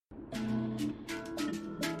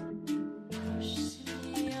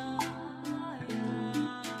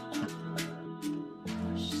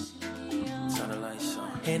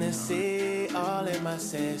Hennessy all in my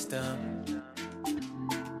system.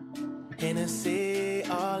 Hennessy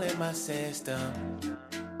all in my system.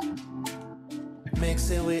 Mix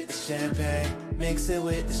it with the champagne, mix it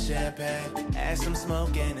with the champagne. Add some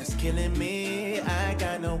smoke and it's killing me. I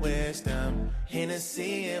got no wisdom.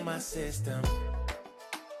 Hennessy in my system.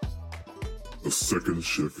 A Second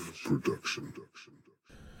Shift production.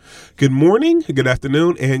 Good morning, good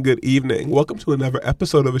afternoon, and good evening. Welcome to another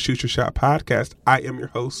episode of a Shoot Your Shot podcast. I am your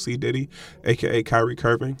host, C. Diddy, a.k.a. Kyrie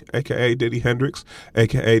Curving, a.k.a. Diddy Hendrix,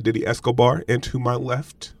 a.k.a. Diddy Escobar, and to my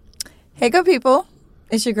left. Hey, good people.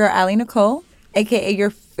 It's your girl, Allie Nicole, a.k.a. your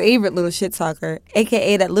favorite little shit talker,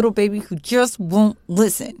 a.k.a. that little baby who just won't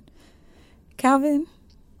listen. Calvin.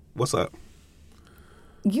 What's up?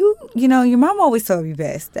 You know, your mom always told me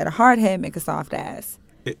best that a hard head make a soft ass.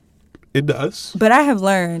 It does. But I have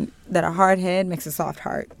learned that a hard head makes a soft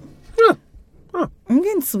heart. Huh. I'm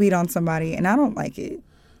getting sweet on somebody, and I don't like it.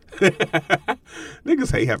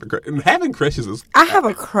 Niggas hate having crushes. I have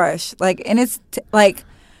a crush, and it's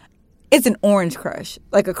it's an orange crush,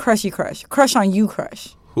 like a crushy crush. Crush on you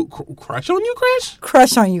crush. Who, crush on you crush?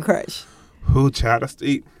 Crush on you crush. Who, child? That's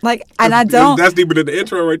deep. That's deeper than the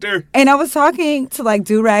intro right there. And I was talking to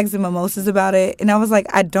do-rags and mimosas about it, and I was like,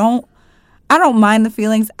 I don't mind the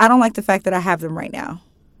feelings. I don't like the fact that I have them right now.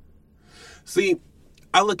 See,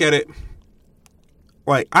 I look at it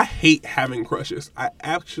like I hate having crushes. I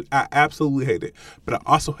absolutely hate it. But I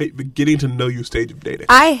also hate the getting to know you stage of dating.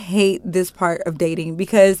 I hate this part of dating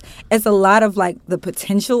because it's a lot of the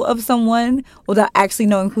potential of someone without actually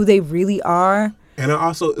knowing who they really are. And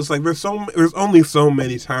it's like there's only so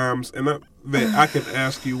many times that I can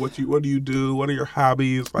ask you what do you do? What are your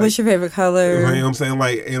hobbies? What's your favorite color? You know what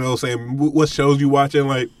I'm saying? What shows you watching?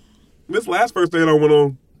 This last first date I went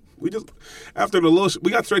on, we got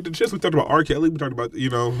straight to the shits. We talked about R. Kelly. We talked about,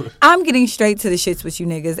 I'm getting straight to the shits with you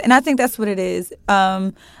niggas. And I think that's what it is.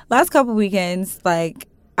 Last couple weekends,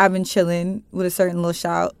 I've been chilling with a certain little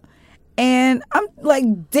shout. And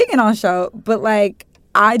I'm digging on shout, but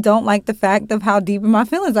I don't like the fact of how deep in my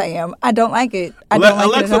feelings I am. I don't like it.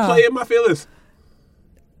 Alexa, play In My Feelings.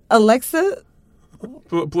 Alexa?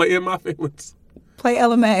 Play In My Feelings. Play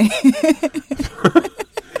LMA.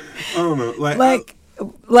 I don't know.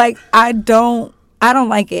 I don't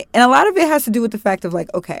like it. And a lot of it has to do with the fact of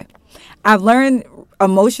okay, I've learned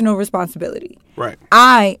emotional responsibility. Right.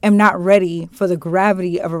 I am not ready for the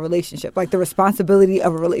gravity of a relationship, the responsibility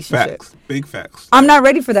of a relationship. Facts. Big facts. I'm not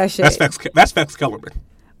ready for that shit. That's facts, Kellerman.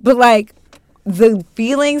 But the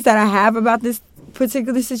feelings that I have about this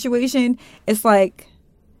particular situation, it's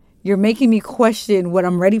you're making me question what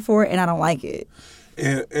I'm ready for, and I don't like it.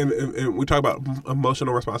 And we talk about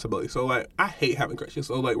emotional responsibility. So I hate having crushes.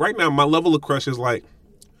 So right now my level of crush is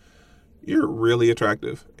you're really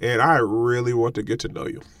attractive, and I really want to get to know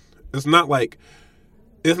you. It's not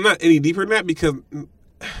any deeper than that because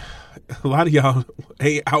a lot of y'all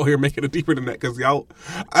ain't out here making it deeper than that because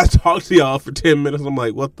I talked to y'all for 10 minutes. I'm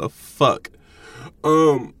like, what the fuck?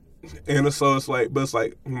 And so it's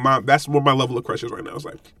that's where my level of crush is right now. It's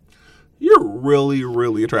you're really,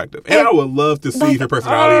 really attractive. And I would love to see if your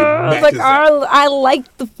personality matches that. I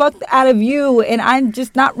like the fuck out of you, and I'm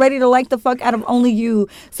just not ready to like the fuck out of only you.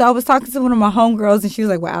 So I was talking to one of my homegirls, and she was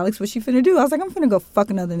like, well, Alex, what she finna do? I was like, I'm finna go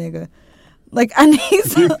fuck another nigga. I need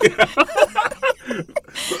some...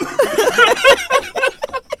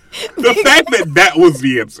 The fact that was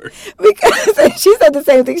the answer. Because she said the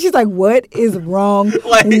same thing. She's like, what is wrong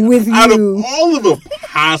with you? Out of all of the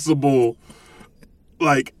possible,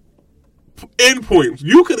 endpoints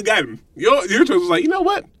you could have gotten, your choice was you know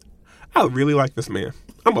what? I really like this man.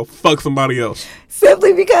 I'm gonna fuck somebody else.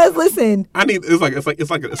 Simply because, listen, it's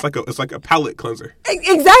like a palate cleanser.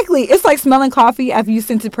 Exactly. It's like smelling coffee after you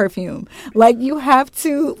scented perfume. You have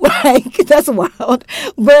to that's wild.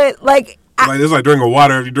 But it's like drinking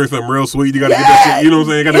water after you drink something real sweet. You gotta get that shit. You know what I'm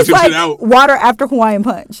saying? You gotta get shit out. Water after Hawaiian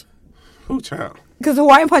Punch. Ooh, child. Because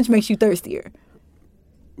Hawaiian Punch makes you thirstier.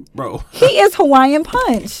 Bro. He is Hawaiian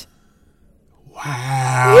Punch.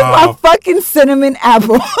 Wow. He's my fucking cinnamon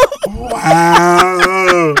apple.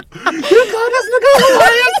 Wow. You call this nigga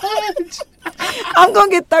Hawaiian Punch. I'm going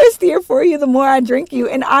to get thirstier for you the more I drink you.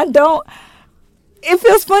 And it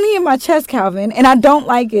feels funny in my chest, Calvin, and I don't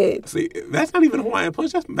like it. See, that's not even Hawaiian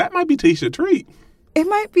Punch. That might be Tisha Treat. It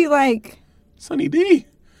might be Sunny D.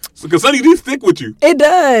 Because Sunny D stick with you. It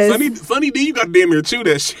does. Sunny D, you got to damn near chew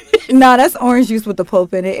that shit. No, that's orange juice with the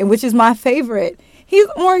pulp in it, which is my favorite. He's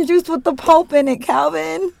orange juice with the pulp in it,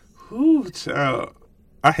 Calvin. Ooh, child.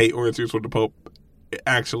 I hate orange juice with the pulp.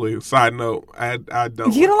 Actually, side note, I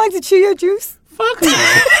don't. You don't like to chew your juice? Fuck no.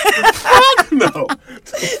 Fuck no.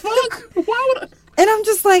 Fuck. Why would I? And I'm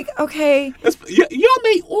just like, okay. Y'all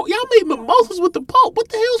made mimosas with the Pope. What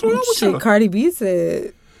the hell's wrong with Shit, y'all? Cardi B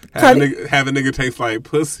said. Have a nigga taste like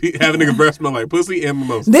pussy. Have a nigga breath smell like pussy and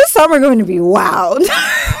mimosas. This summer going to be wild.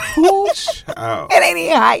 Child. It ain't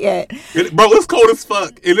even hot yet. Bro, it's cold as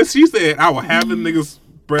fuck. And then she said, I will have a nigga's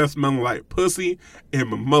breath smelling like pussy and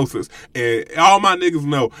mimosas. And all my niggas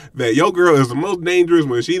know that your girl is the most dangerous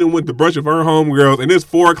when she done went to brunch with her homegirls and it's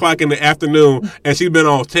 4 o'clock in the afternoon and she's been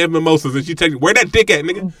on 10 mimosas and she takes, where that dick at,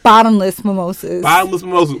 nigga? Bottomless mimosas. Bottomless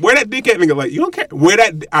mimosas. Where that dick at, nigga? Like, you don't care. Where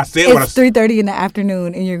that, I said It's what I said. 3:30 in the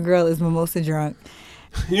afternoon and your girl is mimosa drunk.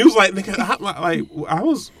 You was like, nigga, I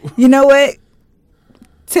was. You know what?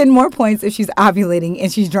 10 more points if she's ovulating and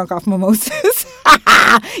she's drunk off mimosas.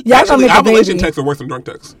 Y'all Actually, gonna make a ovulation baby. texts are worse than drunk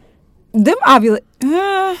texts. Them I've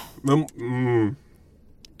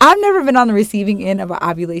never been on the receiving end of an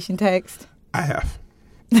ovulation text. I have.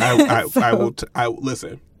 I will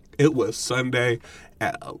listen. It was Sunday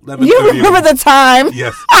at 11:30. You remember the time?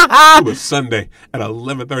 Yes, it was Sunday at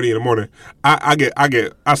 11:30 in the morning.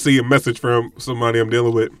 I see a message from somebody I'm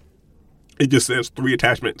dealing with. It just says 3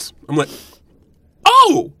 attachments. I'm like,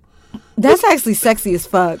 oh, That's actually sexy as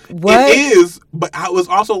fuck. What? it is. But I was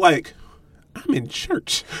also like, I'm in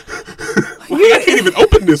church. I can't even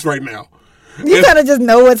open this right now. You kind of just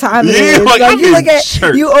know what time it Yeah, is. like, I'm you in look at,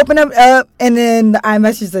 church. you open up, and then the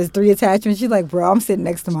iMessage says 3 attachments. You're like, bro, I'm sitting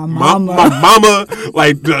next to my mama. My mama,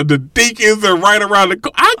 like the deacons are right around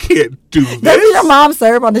the. I can't do this. Doesn't your mom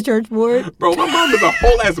serve on the church board? Bro, my mom is a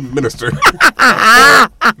whole ass minister.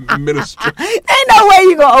 Minister. Ain't no way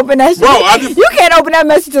you gonna open that shit. Bro, you can't open that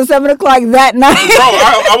message till 7 o'clock that night. Bro,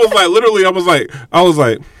 I was like, literally, I was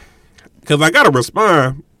like, because I gotta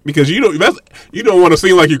respond because you don't want to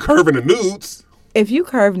seem like you're curving the nudes. If you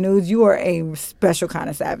curve nudes, you are a special kind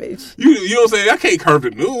of savage. You know what I'm saying? I can't curve the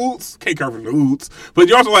nudes. But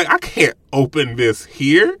you're also like, I can't open this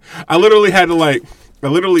here. I literally had to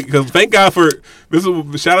because thank God for, this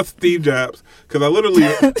is, shout out to Steve Jobs, because I literally, you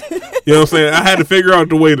know what I'm saying? I had to figure out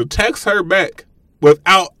the way to text her back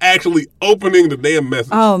without actually opening the damn message.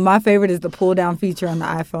 Oh, my favorite is the pull down feature on the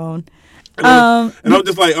iPhone. And I'm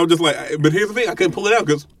just like, but here's the thing, I couldn't pull it out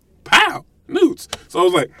because, pow, nudes. So I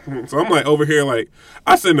was like, I'm like over here, like,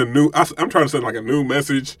 I'm trying to send like a new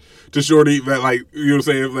message to Shorty that, like, you know what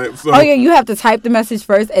I'm saying? Like, so, Oh yeah, you have to type the message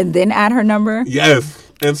first and then add her number. yes.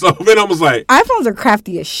 And so then I was like, iPhones are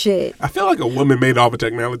crafty as shit. I feel like a woman made all the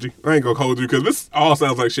technology. I ain't gonna hold you because this all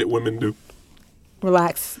sounds like shit women do.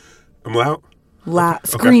 Relax. I'm loud? Loud.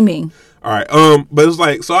 Screaming. All right. But it's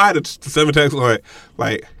like, so I had to send a text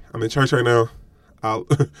like I'm in church right now,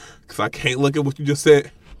 because I can't look at what you just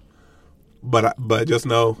said. But just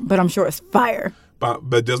know. But I'm sure it's fire.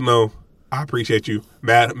 But just know, I appreciate you.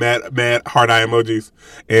 Mad heart eye emojis,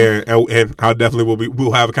 and I definitely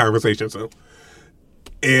we'll have a conversation soon.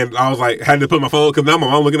 And I was like, had to put my phone because now my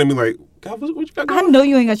mom looking at me like, God, what you got going I on? know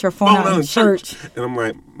you ain't got your phone out in church. And I'm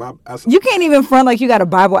like, You can't even front like you got a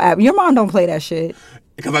Bible app. Your mom don't play that shit.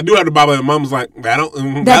 because I do have the Bible, and Mom's like, that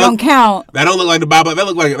don't Count. That don't look like the Bible. That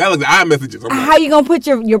look like the iMessages. I'm like, How you gonna put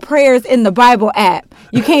your prayers in the Bible app?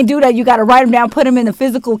 You can't do that. You got to write them down, put them in the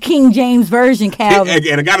physical King James version, Calvin. and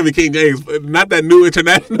it got to be King James, not that new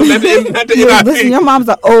international. Not the Yeah, NIV. listen, your mom's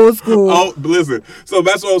an old school. Oh, listen. So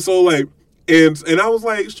that's what I was so like. And I was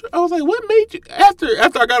like, what made you after I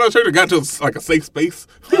got out of church? I got to like a safe space.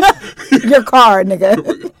 Your car,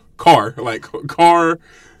 nigga. car,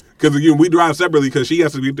 because again we drive separately because she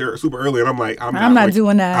has to be there super early, and I'm like, I'm not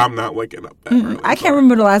doing that. I'm not waking up that early. I can't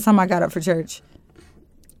remember the last time I got up for church.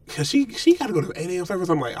 Because she got to go to the 8 a.m. service.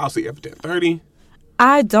 I'm like, I'll see you after 10:30.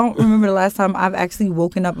 I don't remember the last time I've actually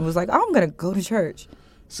woken up and was like, oh, I'm gonna go to church.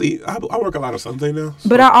 See, I work a lot of Sunday now, so,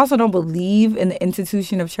 But I also don't believe in the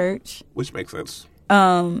institution of church. which makes sense.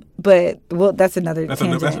 But well, that's another That's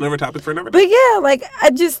tangent. another topic for another day. But yeah, like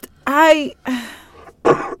I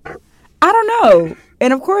don't know.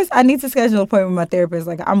 And of course, I need to schedule an appointment with my therapist.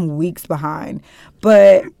 Like I'm weeks behind.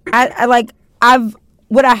 But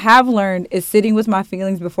what I have learned is sitting with my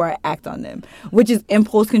feelings before I act on them, which is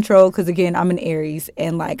impulse control. Because again, I'm an Aries,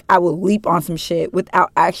 and like I will leap on some shit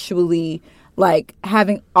without actually like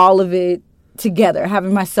having all of it together,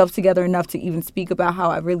 having myself together enough to even speak about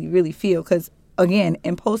how I really, really feel. Because again,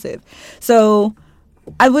 impulsive. So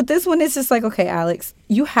with this one, it's just like, okay, Alex,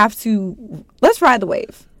 you have to, let's ride the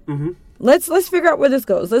wave. Mm-hmm. Let's figure out where this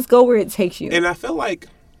goes. Let's go where it takes you. And I feel like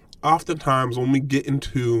oftentimes when we get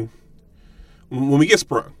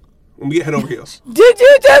sprung, when we get head over heels. Did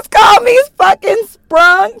you just call me fucking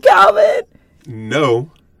sprung, Calvin?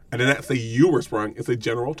 No, I did not say you were sprung. It's a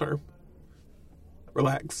general term.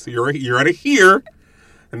 Relax. You're at a here.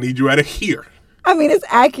 I need you at a here. I mean, it's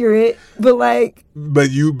accurate, but like,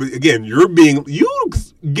 But you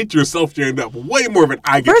get yourself jammed up way more than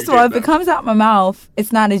I get. first of all, if jammed it comes out my mouth,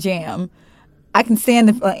 it's not a jam. I can stand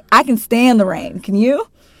the rain. Can you?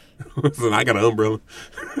 Listen, I got an umbrella.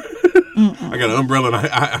 I got an umbrella and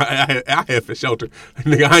I have for shelter.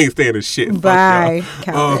 Nigga, I ain't staying in shit. Bye, Fuck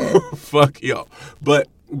Calvin. y'all. Fuck y'all. But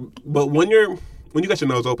when you got your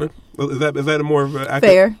nose open, is that more of an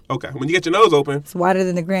Fair. Okay. When you get your nose open, It's wider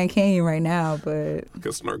than the Grand Canyon right now, but I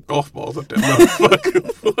can snort golf balls up that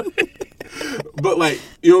motherfucker. But like,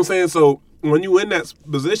 you know what I'm saying? So when you in that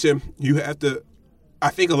position, you have to. I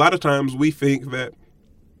think a lot of times we think that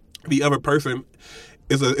the other person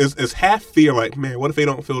is half fear, like, man, what if they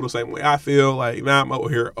don't feel the same way I feel? Like, nah, I'm over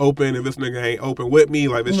here open, and this nigga ain't open with me.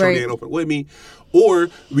 Like, this shorty Right. ain't open with me. Or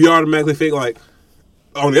we automatically think, like,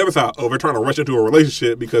 on the other side, oh, we're trying to rush into a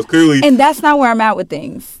relationship because clearly. and that's not where I'm at with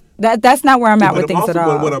things. That's not where I'm at with things at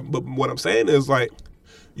all. But what I'm saying is, like,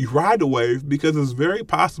 you ride the wave because it's very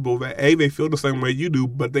possible that, A, they feel the same way you do,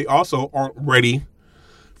 but they also aren't ready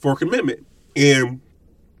for commitment.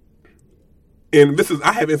 And this is,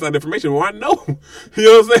 I have inside information where I know, you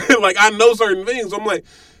know what I'm saying? Like, I know certain things. So I'm like,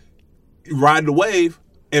 ride the wave.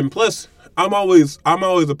 And plus, I'm always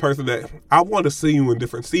a person that I want to see you in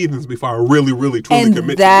different seasons before I really, really, truly And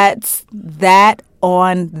commit that's that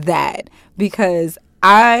on that, because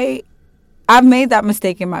I've made that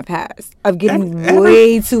mistake in my past of getting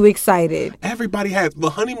way too excited. Everybody has,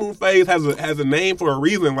 the honeymoon phase has a name for a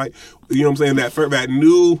reason. Like, you know what I'm saying?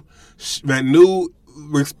 That new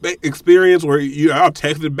experience where y'all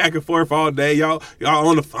texted back and forth all day. Y'all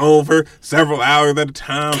on the phone for several hours at a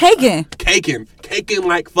time. Caking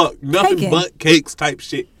like fuck. Nothing Caking. but cakes type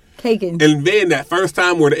shit. Caking. And then that first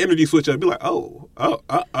time where the energy switch up, be like, oh,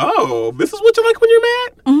 this is what you like when you're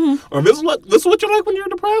mad, or this is what you like when you're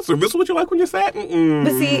depressed, or this is what you like when you're sad. Mm-mm.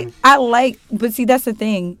 But see, that's the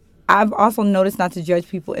thing. I've also noticed not to judge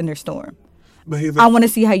people in their storm. But here's I want to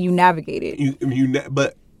see how you navigate it.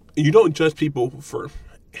 but you don't judge people for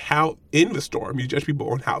how in the storm. You judge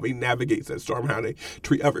people on how they navigate that storm, how they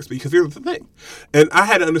treat others. Because here's the thing, and I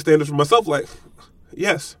had to understand this for myself. Like,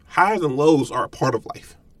 yes, highs and lows are a part of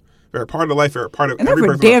life. They're a part of life. They're a part of And every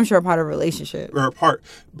they're for person's life. damn sure a part of a relationship. They're a part.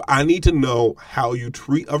 But I need to know how you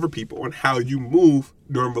treat other people and how you move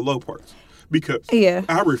during the low parts. Because Yeah.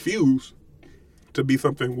 I refuse to be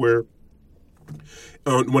something where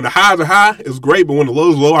when the highs are high, it's great, but when the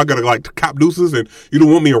lows are low, I gotta like cop deuces, and you don't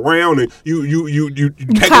want me around, and you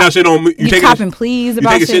taking that shit on me. You copping please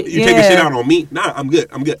about shit. You taking shit out on me. Nah, I'm good.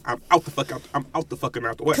 I'm out the fuck out. I'm out the fucking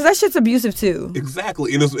out the way. Because that shit's abusive too.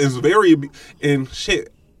 Exactly, and it's very and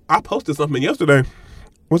shit. I posted something yesterday.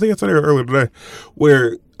 Was it yesterday or earlier today?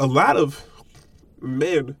 Where a lot of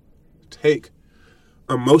men take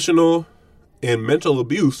emotional and mental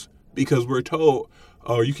abuse because we're told,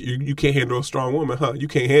 oh, you can't handle a strong woman, huh? You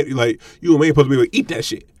can't handle, like, you and me supposed to be able to eat that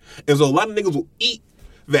shit. And so a lot of niggas will eat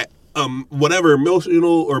that whatever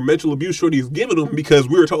emotional or mental abuse shorty's giving them because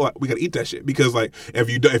we were told, like, we gotta eat that shit. Because, like,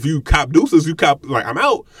 if you cop deuces, you cop, like, I'm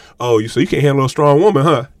out. Oh, so you can't handle a strong woman,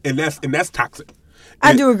 huh? And that's toxic.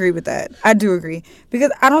 I do agree with that. I do agree.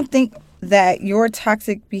 Because I don't think that your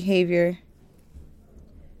toxic behavior,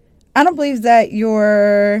 I don't believe that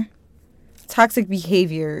your toxic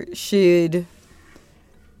behavior should,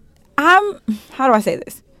 how do I say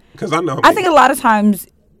this? Because I know. I think a lot of times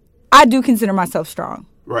I do consider myself strong.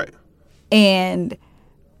 Right. And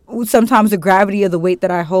sometimes the gravity of the weight that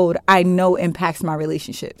I hold, I know impacts my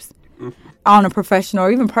relationships on a professional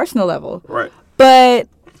or even personal level. Right. But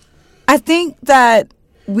I think that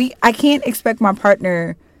I can't expect my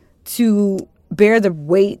partner to bear the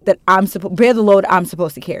weight that bear the load I'm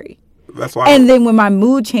supposed to carry. That's why. And then when my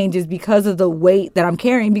mood changes because of the weight that I'm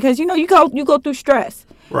carrying, because you go through stress.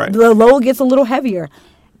 Right. The load gets a little heavier.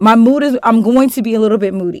 I'm going to be a little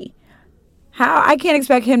bit moody. I can't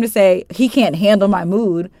expect him to say he can't handle my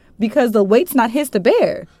mood because the weight's not his to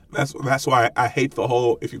bear. That's why I hate the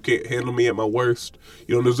whole, if you can't handle me at my worst,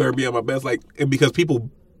 you don't deserve me at my best. Like, and because people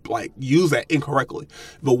like use that incorrectly.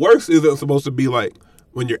 The worst isn't supposed to be like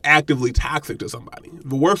when you're actively toxic to somebody.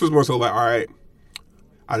 The worst is more so like, all right,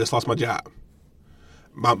 I just lost my job.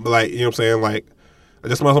 Like, you know what I'm saying? Like, I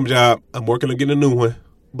just lost my job. I'm working to get a new one.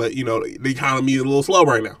 But, you know, the economy is a little slow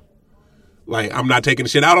right now. Like, I'm not taking the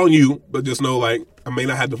shit out on you, but just know, like, I may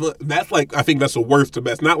not have the fun. That's like, I think that's the worst to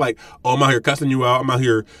best. Not like, oh, I'm out here cussing you out. I'm out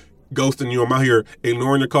here ghosting you. I'm out here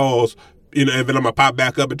ignoring your calls. You know, and then I'm going to pop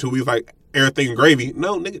back up in 2 weeks like everything gravy.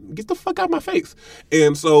 No, nigga, get the fuck out of my face.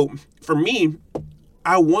 And so, for me,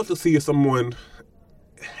 I want to see someone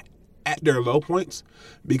at their low points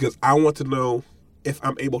because I want to know if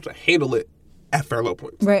I'm able to handle it at their low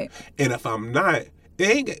points. Right. And if I'm not,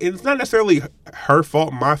 it's not necessarily her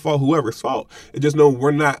fault, my fault, whoever's fault. It just know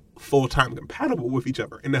we're not full-time compatible with each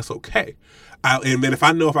other, and that's okay. And then if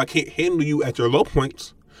I know if I can't handle you at your low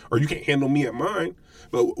points, or you can't handle me at mine,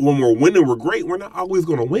 but when we're winning, we're great. We're not always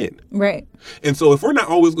going to win. Right. And so if we're not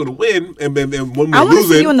always going to win, and when we're I want to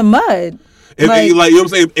losing, see you in the mud. and, you know what I'm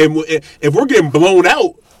saying? And if we're getting blown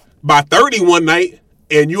out by 30 one night,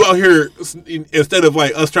 and you out here, instead of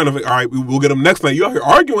like us trying to, all right, we'll get them next night, you out here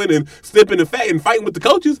arguing and snipping and fat and fighting with the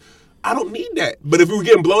coaches, I don't need that. But if we were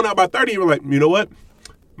getting blown out by 30, you're like, you know what?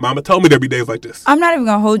 Mama told me there'd be days like this. I'm not even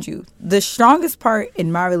going to hold you. The strongest part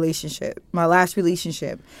in my relationship, my last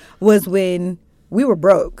relationship, was when we were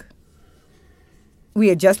broke. We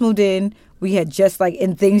had just moved in. We had just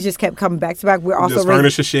and things just kept coming back to back. We're also just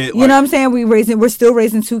furniture shit. You know what I'm saying? We're still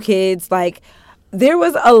raising 2 kids. Like, there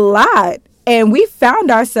was a lot. And we found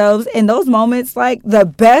ourselves in those moments like the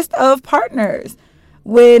best of partners.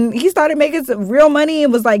 When he started making some real money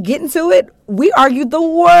and was like getting to it, we argued the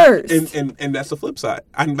worst. And that's the flip side.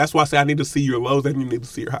 That's why I say I need to see your lows and you need to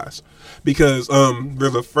see your highs. Because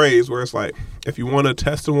there's a phrase where it's like, if you want to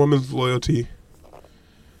test a woman's loyalty,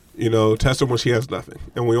 test her when she has nothing.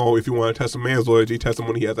 And if you want to test a man's loyalty, test him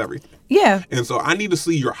when he has everything. Yeah. And so I need to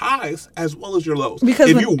see your highs as well as your lows. Because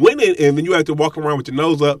if you win it and then you have to walk around with your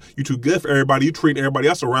nose up, you too good for everybody, you treat everybody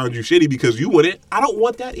else around you shitty because you win it, I don't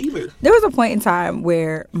want that either. There was a point in time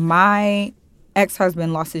where my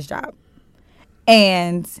ex-husband lost his job.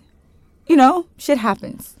 And, shit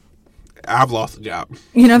happens. I've lost a job.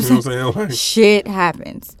 You know what I'm saying? Like, shit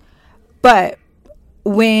happens. But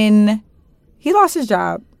when he lost his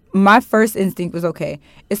job, my first instinct was, okay,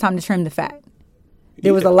 it's time to trim the fat.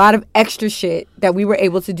 There was a lot of extra shit that we were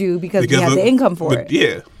able to do because we had the income for it.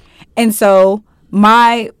 Yeah. And so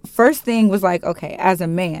my first thing was like, okay, as a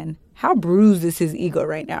man, how bruised is his ego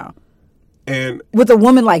right now? And with a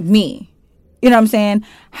woman like me, you know what I'm saying?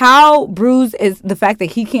 How bruised is the fact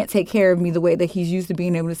that he can't take care of me the way that he's used to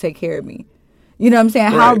being able to take care of me? You know what I'm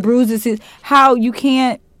saying? Right. How bruised is how you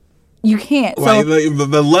can't. Like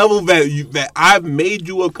the level that I've made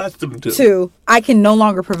you accustomed to. I can no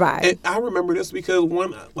longer provide. And I remember this because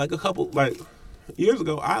a couple years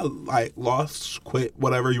ago, I quit,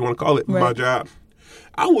 whatever you want to call it, my job.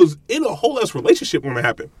 I was in a whole ass relationship when it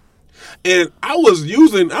happened. And I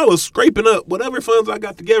was scraping up whatever funds I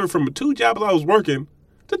got together from the 2 jobs I was working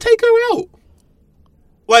to take her out.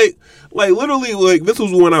 Like literally, this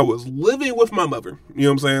was when I was living with my mother. You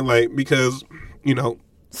know what I'm saying? Because,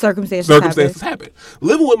 Circumstances happen.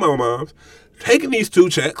 Living with my mom, taking these 2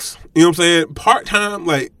 checks, you know what I'm saying? Part-time,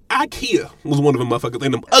 IKEA was one of them motherfuckers.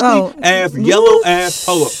 And them ugly-ass, yellow-ass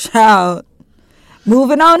pull-ups. Child.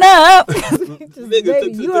 Moving on up.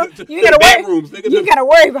 Baby, you gotta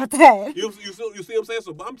worry about that. You see what I'm saying?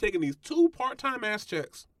 So I'm taking these 2 part-time ass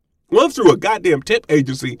checks. One through a goddamn tip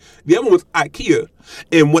agency. The other one's IKEA.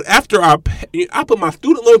 And after I put my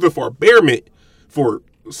student loans in forbearance for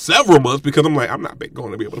several months because I'm not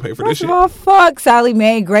going to be able to pay for this shit. Oh, fuck Sally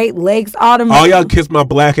Mae, Great Lakes, Autumn. All y'all kiss my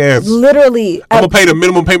black ass. Literally. I'm going to pay the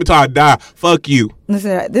minimum payment till I die. Fuck you.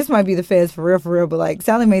 Listen, this might be the feds for real, but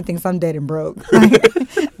Sally Mae thinks I'm dead and broke.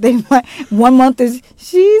 1 month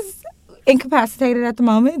she's incapacitated at the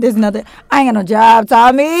moment. There's another, I ain't got no job,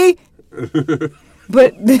 Tommy.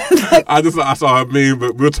 But I saw a meme,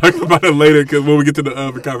 but we'll talk about it later because when we get to the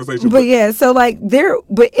other conversation. But yeah, so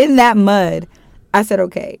but in that mud, I said,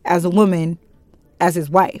 okay, as a woman, as his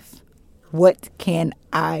wife, what can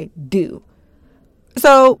I do?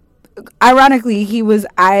 So, ironically,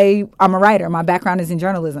 I'm a writer. My background is in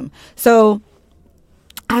journalism. So,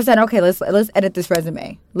 I said, okay, let's edit this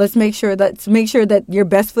resume. Let's make sure that your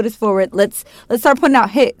best foot is forward. Let's start putting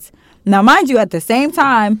out hits. Now, mind you, at the same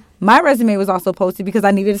time, my resume was also posted because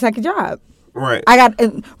I needed a second job. Right.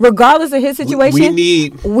 Regardless of his situation,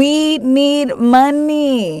 we need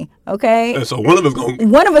money. Okay. And so one of us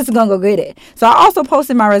is gonna go get it. So I also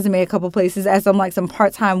posted my resume a couple places as some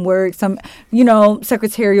part-time work, some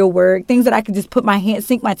secretarial work, things that I could just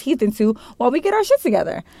sink my teeth into while we get our shit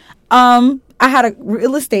together. I had a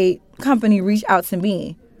real estate company reach out to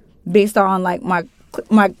me based on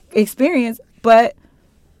my experience, but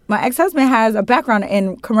my ex-husband has a background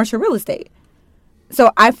in commercial real estate.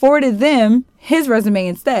 So I forwarded them his resume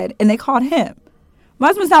instead, and they called him. My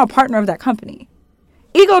husband's now a partner of that company.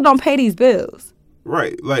 Ego don't pay these bills.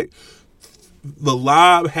 Right. The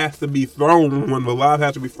lob has to be thrown when the lob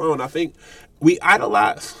has to be thrown. I think we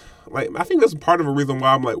idolize. I think that's part of a reason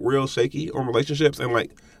why I'm real shaky on relationships and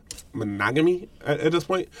monogamy at this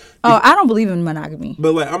point. Oh, I don't believe in monogamy.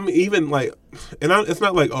 But I'm even it's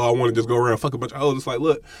not I want to just go around and fuck a bunch of hoes. It's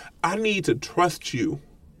look, I need to trust you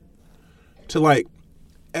to like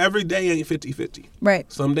every day ain't 50-50. Right.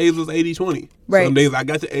 Some days it's 80-20. Right. Some days I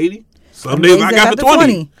got to 80. Some days I got to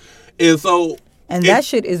 20. And so and that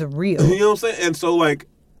shit is real. You know what I'm saying? And so like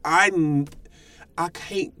I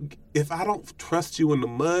can't, if I don't trust you in the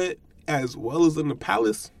mud as well as in the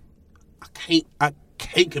palace, I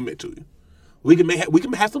can't commit to you. We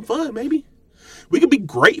can have some fun, maybe. We can be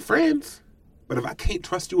great friends. But if I can't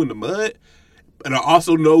trust you in the mud, and I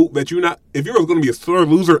also know that if you're going to be a sore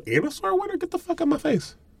loser and a sore winner, get the fuck out of my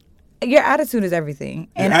face. Your attitude is everything.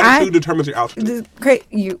 Your attitude determines your altitude.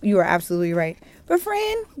 You are absolutely right. But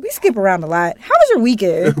friend, we skip around a lot. How was your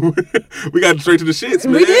weekend? We got straight to the shits,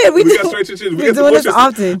 man. We did. We got straight to the shits. We're doing this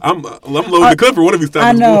often. I'm loading the clip for one of these times.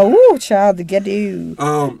 I know. Woo, child, to get you.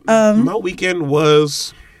 My weekend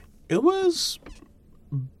was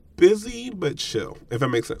busy but chill, if that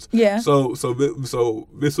makes sense. Yeah. So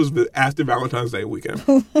this was the after Valentine's Day weekend,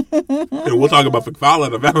 and we'll talk about the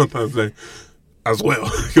fallout of Valentine's Day as well,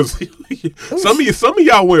 because some of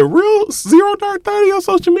y'all went real 0 dark 30 on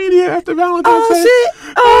social media after Valentine's Day.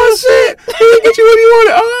 Oh shit! He didn't get you what you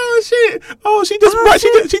wanted. Oh shit! Oh, she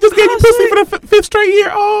just gave you pussy for the fifth straight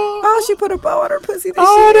year. Oh, she put a bow on her pussy this year.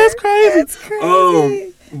 Oh, that's crazy. That's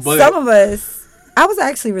crazy. But some of us, I was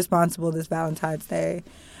actually responsible this Valentine's Day.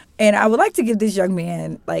 And I would like to give this young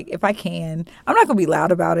man, like, if I can, I'm not going to be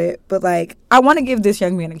loud about it, but, like, I want to give this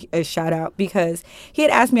young man a shout out because he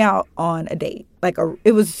had asked me out on a date. Like,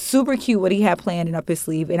 it was super cute what he had planned and up his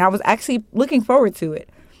sleeve, and I was actually looking forward to it.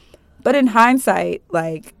 But in hindsight,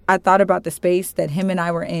 like, I thought about the space that him and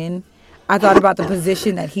I were in. I thought about the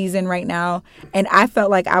position that he's in right now, and I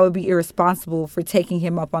felt like I would be irresponsible for taking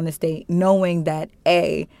him up on this date, knowing that,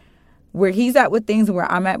 A, where he's at with things and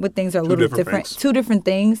where I'm at with things are a little different. Two different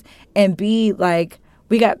things. And B, like,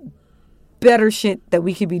 we got better shit that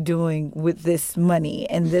we could be doing with this money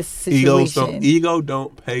and this situation. Ego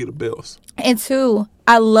don't pay the bills. And two,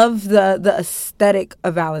 I love the aesthetic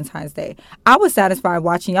of Valentine's Day. I was satisfied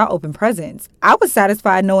watching y'all open presents. I was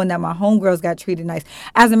satisfied knowing that my homegirls got treated nice.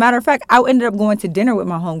 As a matter of fact, I ended up going to dinner with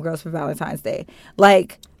my homegirls for Valentine's Day.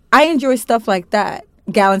 Like, I enjoy stuff like that.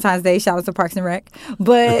 Valentine's Day, shout out to Parks and Rec.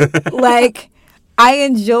 But like I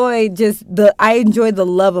enjoy the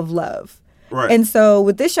love of love. Right. And so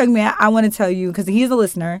with this young man, I want to tell you, because he's a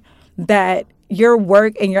listener, that your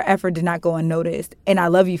work and your effort did not go unnoticed. And I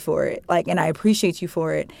love you for it. Like, and I appreciate you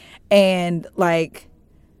for it. And like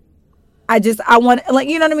I want, like,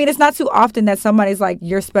 you know what I mean? It's not too often that somebody's like,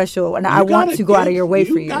 you're special, and I want to go out of your way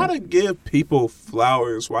for you. You gotta give people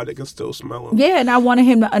flowers while they can still smell them. Yeah, and I wanted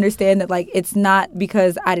him to understand that, like, it's not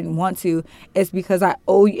because I didn't want to. It's because I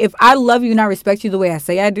owe you. If I love you and I respect you the way I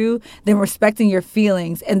say I do, then respecting your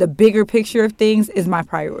feelings and the bigger picture of things is my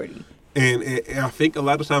priority. And I think a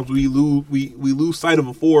lot of times we lose sight of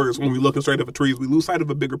a forest when we looking straight up at trees. We lose sight of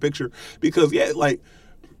a bigger picture because, yeah, like,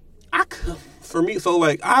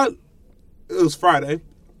 it was Friday.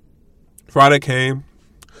 Friday came.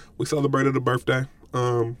 We celebrated a birthday.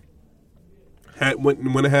 Went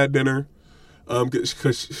and had dinner.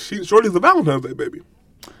 Because Shorty's a Valentine's Day baby.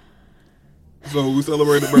 So we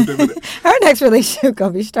celebrated birthday with it. Her next relationship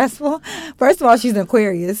gonna be stressful. First of all, she's an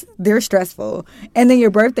Aquarius. They're stressful. And then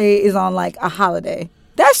your birthday is on like a holiday.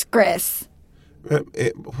 That's stress.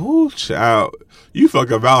 Child. You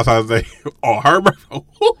fuck up Valentine's Day on her birthday.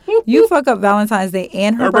 You fuck up Valentine's Day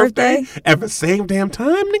and her birthday at the same damn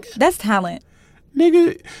time, nigga. That's talent.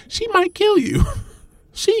 Nigga, she might kill you.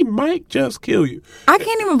 She might just kill you. I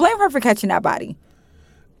can't even blame her for catching that body.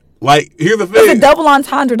 Like, here's the thing. It's a double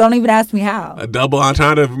entendre. Don't even ask me how. A double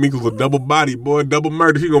entendre for me is a double body, boy. Double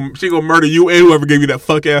murder. She gonna murder you and whoever gave you that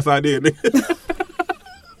fuck ass idea, nigga.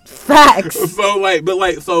 Facts.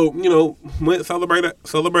 So, you know, went celebrated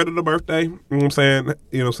the birthday. You know what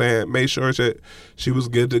I'm saying? Made sure that she was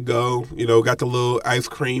good to go. You know, got the little ice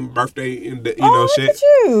cream birthday and shit. Look at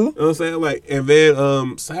you. You know what I'm saying? Like, and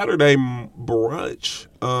then Saturday brunch.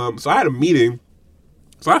 So I had a meeting.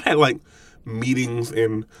 So I've had like meetings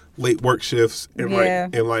and late work shifts and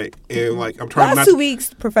like I'm trying last 2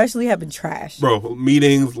 weeks professionally have been trash. Bro,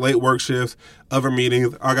 meetings, late work shifts, other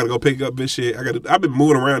meetings. I gotta go pick up this shit. I've been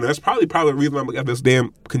moving around. That's probably the reason I got this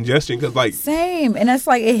damn congestion. Cause like same, and that's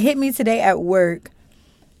like it hit me today at work.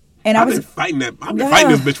 And I've been fighting this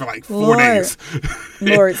bitch for like 4 days.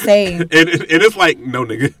 Lord, same. and it's like, no,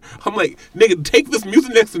 nigga. I'm like, nigga, take this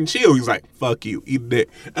music next and chill. He's like, fuck you, eat that.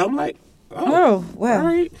 And I'm like, oh, well, all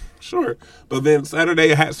right, sure. But then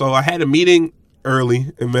Saturday, I had a meeting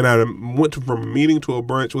early, and then I went from a meeting to a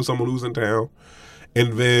brunch with someone who's in town,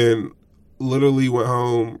 and then literally went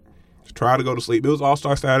home, tried to go to sleep. It was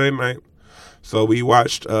All-Star Saturday night. So we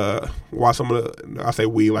watched some of the. I say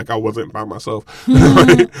we like I wasn't by myself.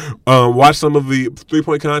 Watched some of the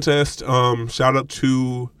 3-point contest. Shout out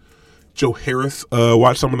to Joe Harris.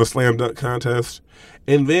 Watched some of the slam dunk contest.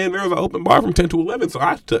 And then there was an open bar from 10 to 11, so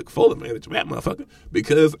I took full advantage of that motherfucker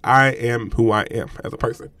because I am who I am as a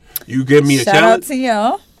person. You give me a Shout challenge. out to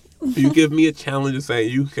y'all. You give me a challenge and say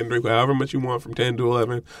you can drink however much you want from 10 to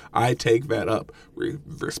 11. I take that up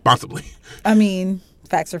responsibly. I mean,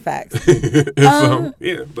 facts are facts. So,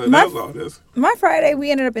 yeah, but that was all this. My Friday, we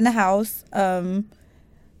ended up in the house.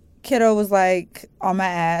 Kiddo was like on my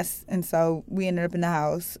ass, and so we ended up in the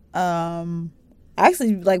house.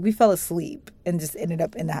 Actually, like, we fell asleep and just ended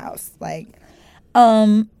up in the house. Like,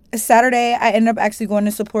 Saturday, I ended up actually going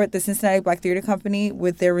to support the Cincinnati Black Theater Company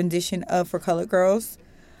with their rendition of For Colored Girls.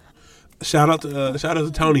 Shout out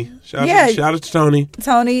to Tony. Shout out to Tony.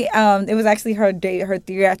 Tony, it was actually her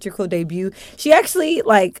theatrical debut. She actually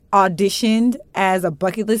like auditioned as a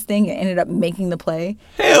bucket list thing and ended up making the play.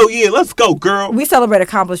 Hell yeah, let's go, girl. We celebrate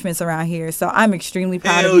accomplishments around here, so I'm extremely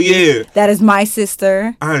proud Hell of you. yeah. That is my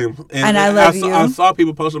sister. I am, and I love you. I saw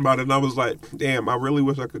people posting about it, and I was like, damn, I really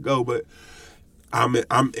wish I could go, but I'm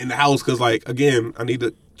in the house because, like, again, I need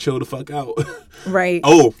to chill the fuck out. Right.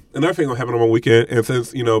 Oh, another thing gonna happen on my weekend, and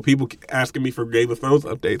since people asking me for Game of Thrones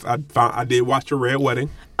updates, I did watch the Red Wedding.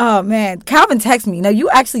 Oh man, Calvin texted me. No, you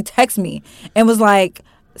actually text me and was like,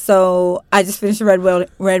 "So I just finished the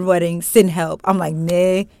Red Wedding. Send help." I'm like,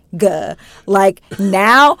 nigga, like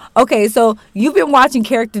now. Okay, so you've been watching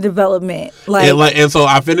character development, and so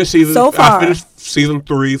I finished season. So far. I finished season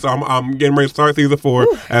 3, so I'm getting ready to start season 4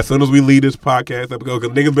 as soon as we leave this podcast because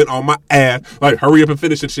niggas been on my ass. Like, hurry up and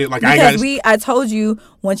finish this shit. Like, I told you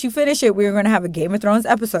once you finish it, we were gonna have a Game of Thrones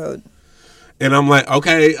episode. And I'm like,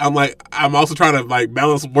 okay. I'm also trying to like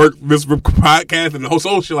balance work, this podcast, and the whole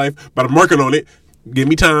social life, but I'm working on it. Give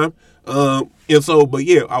me time. And so, but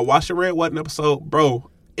yeah, I watched the Red Wedding episode, bro.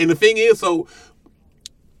 And the thing is, so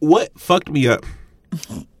what fucked me up?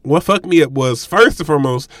 What fucked me up was first and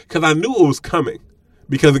foremost because I knew it was coming.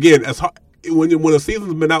 Because again, as hard, when a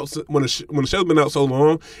season's been out, when a show's been out so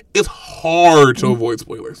long, it's hard to avoid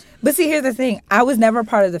spoilers. But see, here's the thing: I was never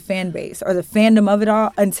part of the fan base or the fandom of it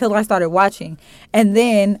all until I started watching, and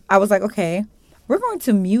then I was like, okay, we're going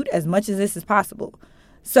to mute as much of this as possible.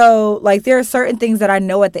 So, like, there are certain things that I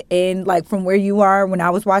know at the end, like, from where you are when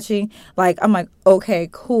I was watching. Like, I'm like, okay,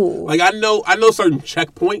 cool. Like, I know certain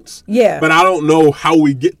checkpoints. Yeah. But I don't know how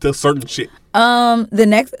we get to certain shit. The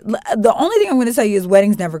only thing I'm going to tell you is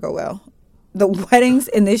weddings never go well. The weddings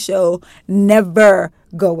in this show never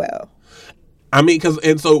go well. I mean, what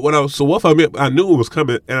I knew it was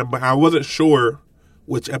coming, but I wasn't sure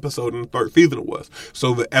which episode in the 3rd season it was.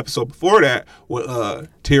 So the episode before that, when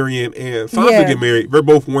Tyrion and Sansa get married, they're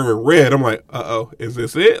both wearing red. I'm like, is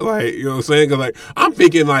this it? Like, you know what I'm saying? Because like I'm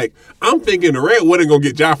thinking the Red Wedding gonna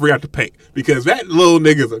get Joffrey out the paint because that little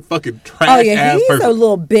nigga's a fucking trash ass he's person. a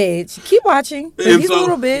little bitch. Keep watching. He's a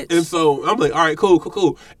little bitch. And so I'm like, all right,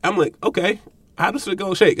 cool. I'm like, okay, how does it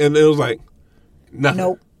go shake? And it was like, nothing.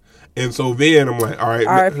 Nope. And so then I'm like, all right,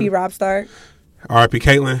 R.I.P. Robb Stark. R.I.P.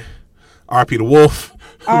 Caitlyn. R.I.P. the Wolf.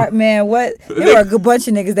 All right, man, what? There were a good bunch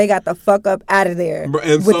of niggas. They got the fuck up out of there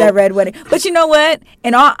with that Red Wedding. But you know what?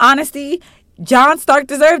 In all honesty, Jon Stark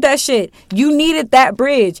deserved that shit. You needed that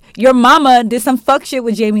bridge. Your mama did some fuck shit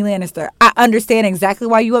with Jaime Lannister. I understand exactly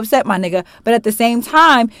why you upset, my nigga. But at the same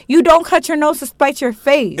time, you don't cut your nose to spite your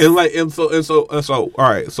face. And so. All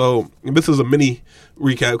right. So this is a mini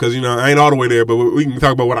recap because I ain't all the way there, but we can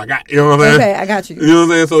talk about what I got. You know what I'm saying? Okay, I got you. You know what I'm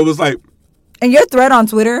saying? So it was like, and your thread on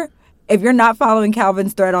Twitter. If you're not following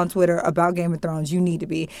Calvin's thread on Twitter about Game of Thrones, you need to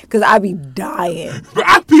be. Because I be dying.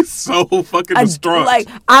 I'd be so fucking distraught.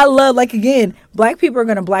 Again, black people are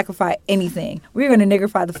going to blackify anything. We're going to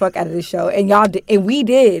niggerify the fuck out of this show. And we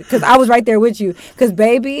did. Because I was right there with you. Because,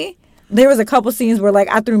 baby, there was a couple scenes where, like,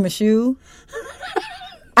 I threw my shoe.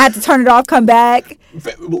 I had to turn it off, come back.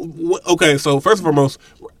 Okay, so first and foremost,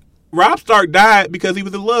 Robb Stark died because he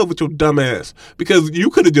was in love with your dumb ass. Because you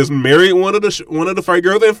could have just married one of the Frey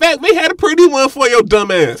girls. In fact, they had a pretty one for your dumb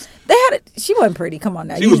ass. She wasn't pretty. Come on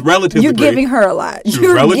now. She was relatively You're pretty. giving her a lot.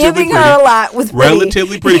 You're giving her a lot with pretty.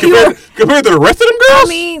 Relatively pretty compared to the rest of them girls. I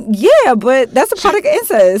mean, yeah, but that's a product of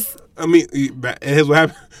incest. I mean, here's what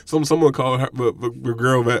happened. Someone called her the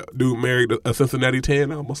girl that dude married a Cincinnati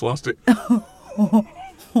 10. I almost lost it.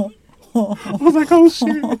 I was like, oh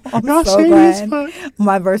shit. Y'all so shady as fuck.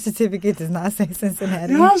 My birth certificate does not say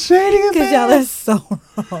Cincinnati. Y'all shady as because y'all are so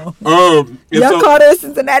wrong. Y'all called her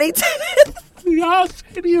Cincinnati 10. y'all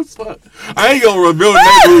shady as fuck. I ain't gonna reveal the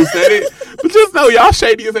name who said it, but just know y'all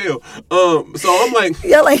shady as hell. So I'm like,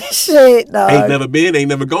 Y'all like shit, dog. ain't never been, ain't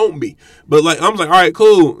never gonna be. But like, I'm like, all right,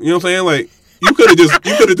 cool. You know what I'm saying? Like, you could have just.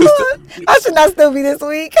 I should not still be this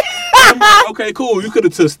week. I'm like, okay, cool. You could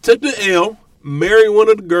have just took the L, married one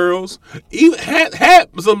of the girls, even had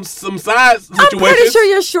some side situations. I'm pretty sure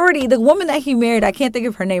you're Shorty, the woman that he married. I can't think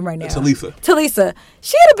of her name right now. Talisa.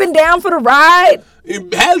 She'd have been down for the ride.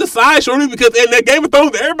 It had the side shorty because in that Game of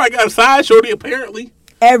Thrones, everybody got a side shorty apparently.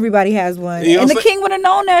 Everybody has one. You know And the what I'm king would have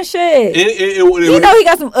known that shit. You You know he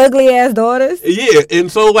got some ugly ass daughters. Yeah,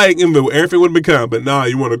 and so like, everything would have been calm, but nah,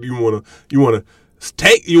 you wanna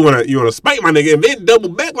spank my nigga and then double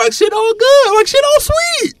back like shit all good, like shit all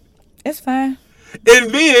sweet. It's fine.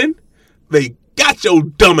 And then they got your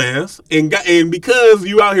dumb ass and because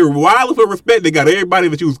you out here wilding for respect, they got everybody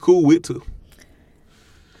that you was cool with too.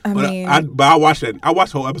 I watched that. I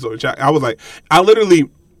watched the whole episode. I was like,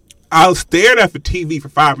 I stared at the TV for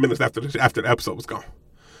 5 minutes after the episode was gone.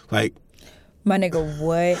 Like, my nigga,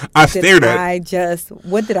 what? I stared at it.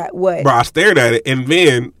 What did I? What? Bro, I stared at it, and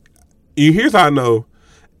then here's how I know.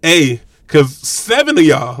 Because 7 of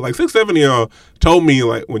y'all told me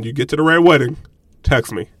like, when you get to the red wedding,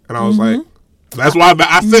 text me, and I was like, that's why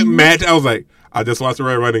I sent mad. I was like, I just watched the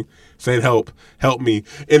red wedding. Saying help me,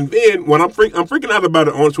 and then when I'm freaking out about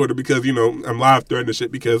it on Twitter because I'm live threading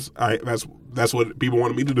shit because that's what people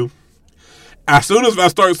wanted me to do. As soon as I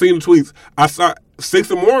start seeing the tweets, I saw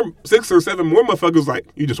 6 or 7 more motherfuckers like,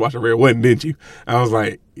 you just watched a red wedding, didn't you? I was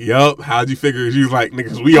like, yup. How'd you figure? She was like,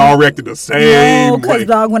 niggas, we all reacted the same way. No, because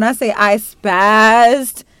dog, when I say I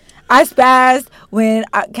spazzed when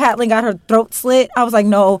Catelyn got her throat slit. I was like,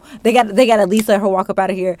 no, they got to at least let her walk up out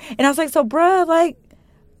of here. And I was like, so bruh, like,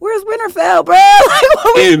 where's Winterfell, bro?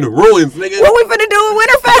 Like, in ruins, nigga. What we finna do with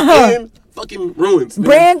Winterfell? In fucking ruins.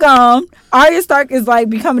 Bran gone. Arya Stark is like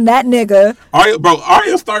becoming that nigga.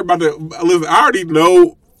 Arya Stark listen, I already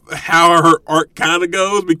know how her arc kind of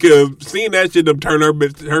goes because seeing that shit turn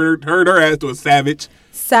her ass to a savage.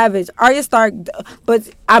 Arya Stark, but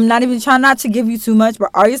I'm not even trying not to give you too much,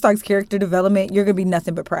 but Arya Stark's character development, you're gonna be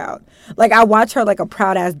nothing but proud. Like, I watch her like a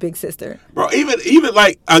proud ass big sister. Bro, even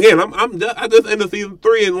like, again, I just ended season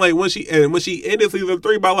 3 and like when she ended season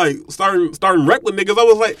 3 by like starting wrecking niggas, I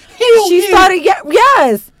was like, hell she started,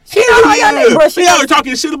 yes. She know how y'all niggas, bro. She out here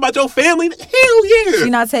talking shit about your family. Hell yeah. She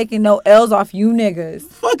not taking no L's off you niggas.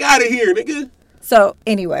 Fuck out of here, nigga. So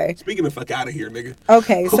anyway, speaking of fuck out of here, nigga.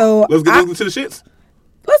 Okay, so let's get into the shits.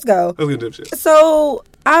 Let's go. Let's get into the shit. So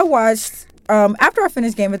I watched after I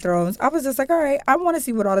finished Game of Thrones, I was just like, all right, I want to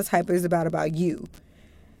see what all this hype is about you.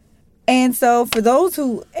 And so for those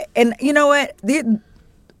who, and you know what,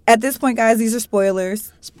 at this point, guys, these are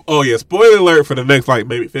spoilers. Oh yeah, spoiler alert for the next like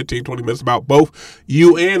maybe 15, 20 minutes about both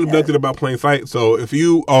you and Abducted About Plain Sight. So if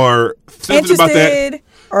you are sensitive about that,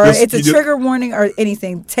 or it's a trigger warning or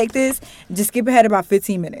anything, take this, just skip ahead about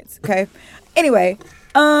 15 minutes, okay? Anyway,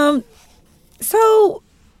 so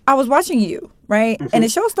I was watching You, right? Mm-hmm. And the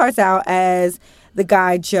show starts out as the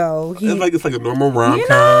guy Joe. It's like a normal rom-com. You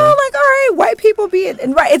know, like, all right, white people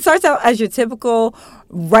and right. It starts out as your typical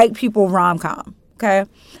white people rom-com, okay?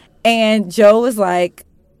 And Joe is like,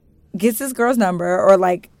 gets this girl's number or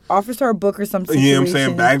like offers her a book or something. Yeah, I'm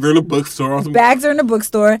saying bags her in the bookstore. Bags her in the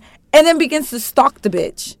bookstore and then begins to stalk the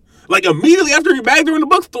bitch. Like immediately after he bagged her in the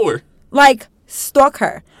bookstore. Like, stalk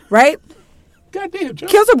her, right? Goddamn, Joe.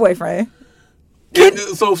 Kills her boyfriend.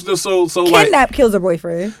 So Kidnap, kills her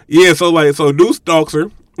boyfriend. Yeah, so dude stalks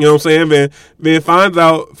her. You know what I'm saying? Then finds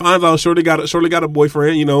out Shorty got a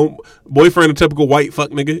boyfriend. You know, boyfriend a typical white fuck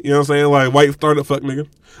nigga. You know what I'm saying? Like white startup fuck nigga.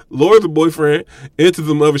 Lures a boyfriend into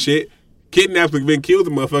some other shit. Kidnaps and then kills the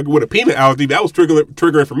motherfucker with a peanut allergy. That was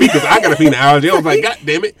triggering for me because I got a peanut allergy. I was like, God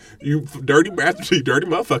damn it, you dirty bastard, you dirty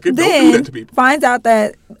motherfucker. Don't do that to people. Finds out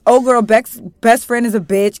that old girl Beck's best friend is a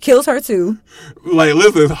bitch. Kills her too. Like,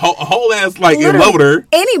 listen, whole ass like in love with her.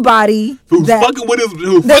 Anybody who's fucking with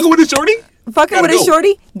his shorty. Fucking with his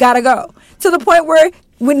shorty, gotta go. To the point where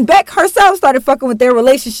when Beck herself started fucking with their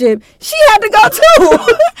relationship, she had to go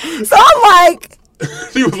too. So I'm like,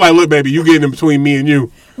 she was like, look, baby, you getting in between me and you.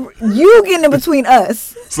 You getting in between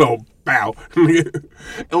us. So, bow. I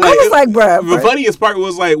was like, bruh. The funniest part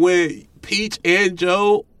was like when Peach and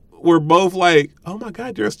Joe were both like, oh my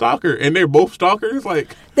God, you're a stalker. And they're both stalkers.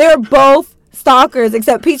 Like, they're both stalkers,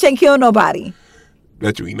 except Peach ain't killed nobody.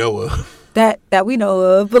 That we know of. That we know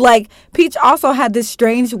of. But like, Peach also had this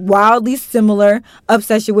strange, wildly similar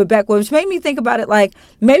obsession with Beck, which made me think about it like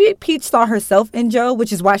maybe Peach saw herself in Joe,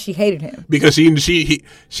 which is why she hated him. Because she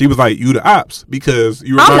was like, you the ops. Because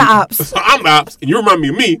you I'm the ops. I'm the ops, and you remind me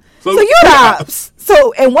of me. So you the ops.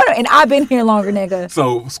 So, and I've been here longer, nigga.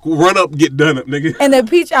 So run up, get done up, nigga. And then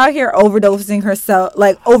Peach out here overdosing herself,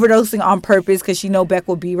 like overdosing on purpose because she know Beck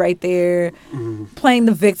will be right there, playing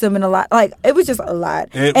the victim and a lot. Like, it was just a lot.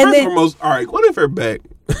 And first and foremost, all right, Guinevere Beck.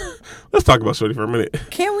 Let's talk about Shorty for a minute.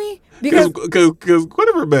 Can we? Because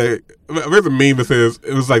Guinevere Beck, there's a meme that says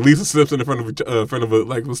it was like Lisa Simpson in front of a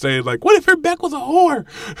like the stage, like Guinevere Beck was a whore.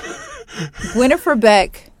 Guinevere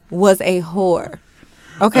Beck was a whore.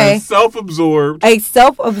 Okay. Self-absorbed. A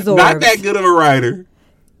self-absorbed. Not that good of a writer.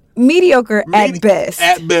 Mediocre at best.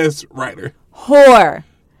 At best, writer. Whore.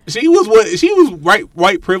 She was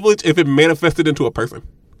white privilege if it manifested into a person.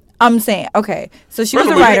 I'm saying, okay. So she First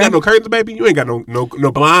was of a all, writer. You ain't got no curtains, baby. You ain't got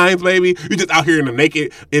no blinds, baby. You just out here in the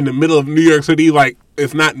naked in the middle of New York City, like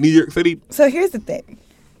it's not New York City. So here's the thing.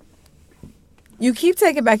 You keep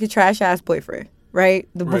taking back your trash ass boyfriend. Right?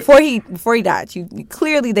 Before he died,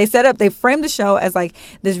 they framed the show as like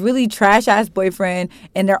this really trash ass boyfriend,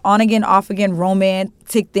 and they're on again, off again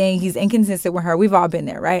romantic thing. He's inconsistent with her. We've all been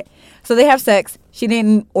there, right? So they have sex. She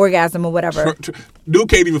didn't orgasm or whatever. Dude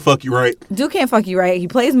can't even fuck you right. Dude can't fuck you right. He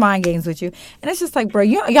plays mind games with you, and it's just like, bro,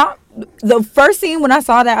 y'all. The first scene when I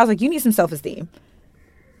saw that, I was like, you need some self-esteem,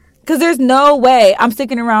 because there's no way I'm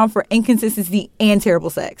sticking around for inconsistency and terrible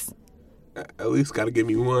sex. At least got to give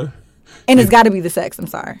me one. And it's got to be the sex. I'm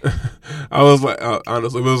sorry. I was like,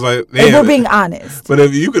 honestly, it was like, if we're being honest. But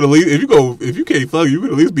if you can't fuck, you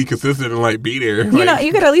could at least be consistent and like be there. You know,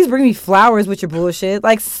 you could at least bring me flowers with your bullshit,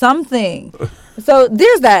 like something. So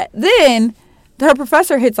there's that. Then her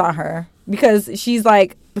professor hits on her because she's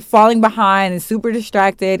like falling behind and super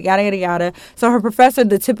distracted, yada yada yada. So her professor,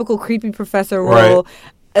 the typical creepy professor role.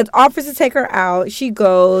 Right. Offers to take her out. She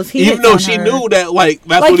goes. Even though she knew that, like,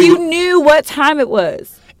 that's like what you knew what time it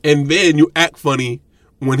was. And then you act funny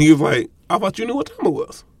when he was like, I thought you knew what time it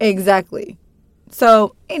was. Exactly.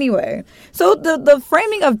 So, anyway. So, the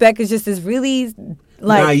framing of Beck is just this really,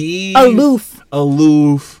 like, naive,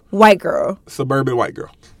 aloof white girl. Suburban white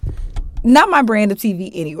girl. Not my brand of TV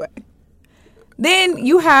anyway. Then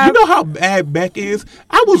you have... You know how bad Beck is?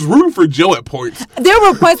 I was rooting for Joe at points. There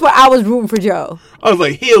were points where I was rooting for Joe. I was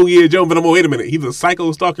like, hell yeah, Joe. But I'm like, wait a minute. He's a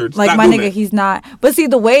psycho stalker. Like, my nigga, he's not. But see,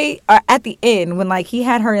 the way... at the end, when, like, he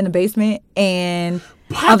had her in the basement and...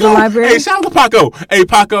 Paco? Of the library. Hey, shout out to Paco. Hey,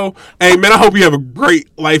 Paco. Hey, man, I hope you have a great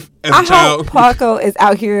life as a child. I hope Paco is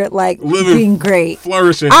out here, like, living, being great.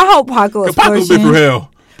 Flourishing. I hope Paco is Paco's flourishing. been through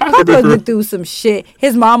hell. Paco's been through some shit.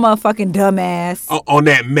 His mama a fucking dumbass. On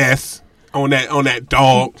that mess. On that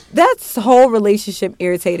dog. That whole relationship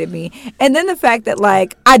irritated me. And then the fact that,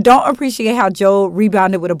 like, I don't appreciate how Joe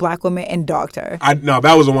rebounded with a black woman and dogged her. No,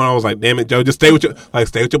 that was the one I was like, damn it, Joe, just stay with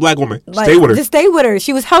your black woman. Like, stay with her. Just stay with her.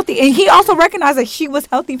 She was healthy. And he also recognized that she was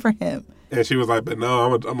healthy for him. And she was like, but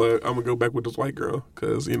no, I'm gonna go back with this white girl.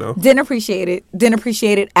 Because, you know. Didn't appreciate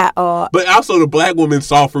it at all. But also the black woman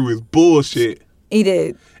saw through his bullshit. He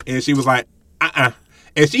did. And she was like,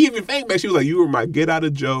 And she even thanked back. She was like, you were my get out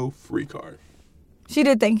of Joe free card. She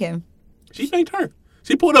did thank him. She thanked her.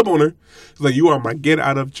 She pulled up on her. She's like, you are my get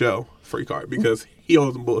out of Joe free card because he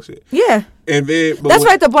owes some bullshit. Yeah. And then that's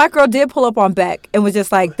right. The black girl did pull up on Beck and was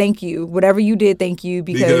just like, thank you. Whatever you did, thank you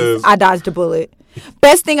because I dodged a bullet.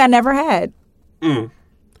 Best thing I never had.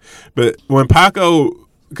 But when Paco,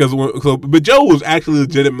 but Joe was actually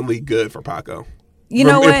legitimately good for Paco. You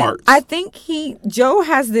know what? I think Joe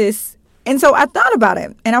has this, and so I thought about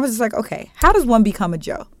it, and I was just like, okay, how does one become a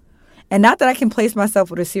Joe? And not that I can place myself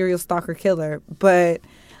with a serial stalker killer, but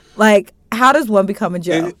like, how does one become a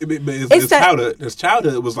Joe? His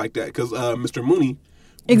childhood was like that because Mr. Mooney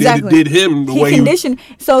exactly did him the way he conditioned.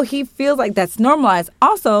 So he feels like that's normalized.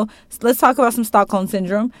 Also, let's talk about some Stockholm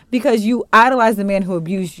syndrome because you idolize the man who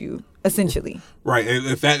abused you, essentially. Right, and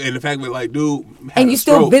the fact that like dude had and you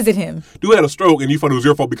still visit him. Dude had a stroke, and you thought it was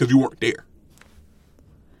your fault because you weren't there.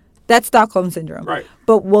 That's Stockholm syndrome. Right.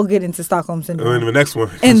 But we'll get into Stockholm syndrome. In the next one.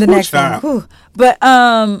 In the next one. Whew. But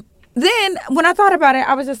then when I thought about it,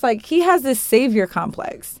 I was just like, he has this savior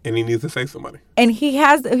complex. And he needs to save somebody. And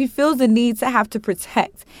he feels the need to have to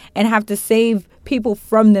protect and have to save people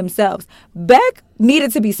from themselves. Beck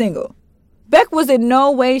needed to be single. Beck was in no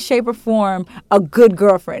way, shape, or form a good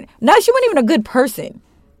girlfriend. No, she wasn't even a good person.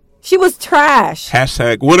 She was trash. #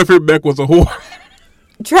 what if Beck was a whore?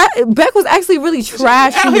 Beck was actually really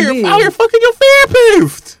trash. Out here fucking your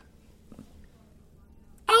therapist.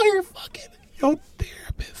 Out here fucking your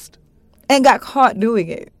therapist. And got caught doing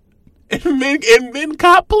it. And then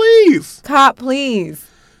cop please. Cop please.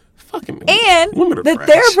 Fucking and the trash.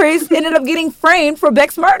 therapist ended up getting framed for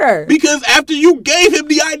Beck's murder. Because after you gave him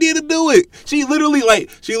the idea to do it. She literally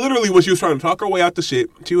when she was trying to talk her way out the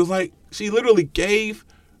shit, she literally gave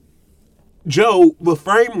Joe the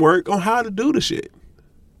framework on how to do the shit.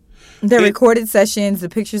 The recorded sessions, the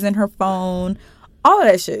pictures in her phone, all of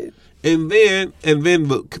that shit. And then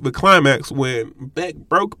the climax when Beck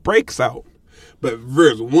breaks out. But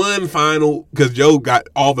there's one final, because Joe got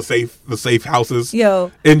all the safe houses.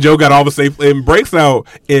 Yo. And Joe got all the safe, and breaks out,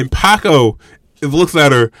 and Paco looks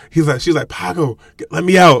at her. She's like, Paco, let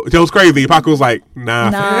me out. Joe's crazy. Paco's like,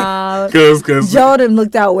 nah. Cause Joe done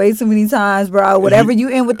looked out way too many times, bro. Whatever you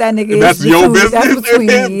in with that nigga, that's your business. That's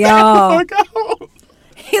between y'all.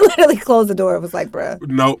 He literally closed the door. It was like, bro.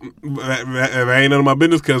 No, that ain't none of my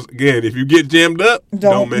business. Because again, if you get jammed up,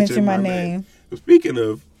 don't mention my name. Speaking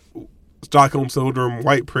of Stockholm Syndrome,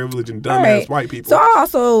 white privilege, and dumbass white people. So I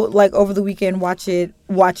also, like, over the weekend, watch it.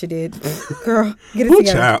 Girl, get it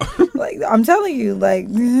together. Child. Like, I'm telling you, like,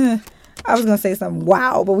 I was going to say something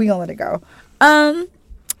wow, but we going to let it go.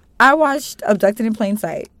 I watched Abducted in Plain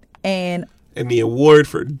Sight, and the award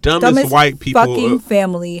for dumbest white people fucking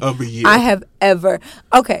family of the year I have ever.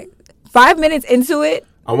 Okay, 5 minutes into it,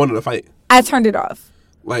 I wanted to fight. I turned it off.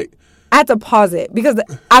 Like, I had to pause it because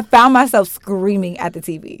I found myself screaming at the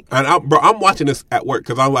TV. And I'm watching this at work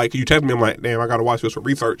because I'm like, you text me, I'm like, damn, I got to watch this for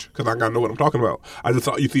research because I got to know what I'm talking about. I just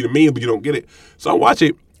saw you see the meme, but you don't get it. So I watch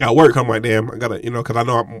it at work. I'm like, damn, I got to, because I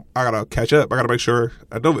know I got to catch up. I got to make sure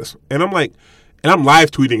I know this. And I'm like, and I'm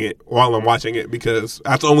live tweeting it while I'm watching it because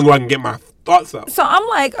that's the only way I can get my thoughts out. So I'm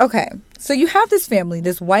like, okay, so you have this family,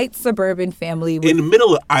 this white suburban family. In the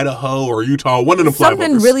middle of Idaho or Utah, one of them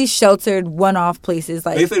something really sheltered, one-off places.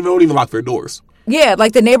 Like, they say they don't even lock their doors. Yeah,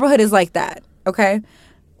 like the neighborhood is like that, okay?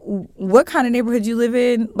 What kind of neighborhood you live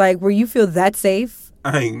in? Like, where you feel that safe?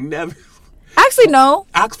 I ain't never. Actually, no.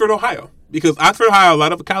 Oxford, Ohio. Because Oxford, Ohio, a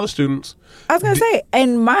lot of college students. I was going to say,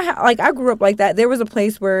 and I grew up like that. There was a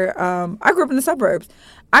place where, I grew up in the suburbs.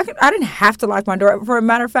 I didn't have to lock my door. For a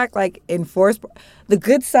matter of fact, like in the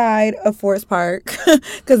good side of Forest Park,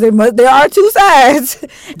 because there are two sides.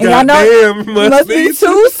 And y'all know must be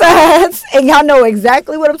two sides. And y'all know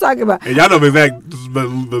exactly what I'm talking about. And y'all know exactly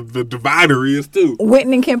the divider is too.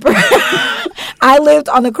 Winton and Kemper. I lived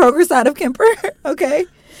on the Kroger side of Kemper. Okay.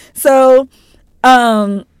 So,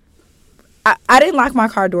 I didn't lock my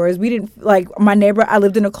car doors. We didn't, like, my neighbor, I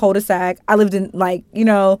lived in a cul-de-sac. I lived in, like,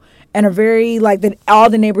 and a very, like, all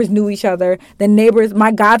the neighbors knew each other. The neighbors,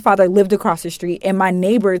 my godfather lived across the street, and my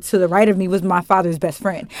neighbor to the right of me was my father's best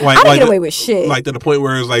friend. I didn't get away with shit. Like, to the point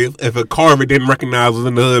where it was like, if a car it didn't recognize was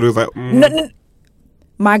in the hood, it was like, No.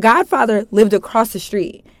 My godfather lived across the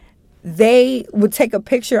street. They would take a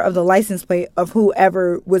picture of the license plate of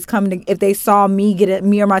whoever was coming if they saw me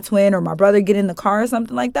me or my twin or my brother get in the car or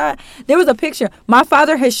something like that. There was a picture. My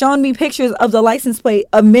father has shown me pictures of the license plate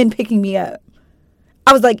of men picking me up.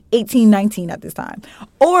 I was like 18, 19 at this time.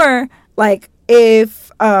 Or like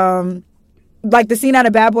if like the scene out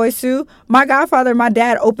of Bad Boys 2, my godfather and my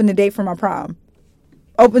dad opened the date for my prom.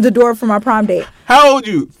 Opened the door for my prom date. How old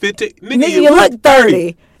you? 15? Nigga, you look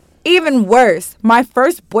 30. Even worse, my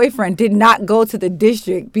first boyfriend did not go to the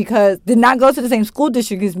same school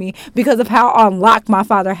district as me because of how on lock my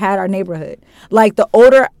father had our neighborhood. Like, the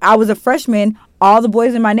older I was a freshman, all the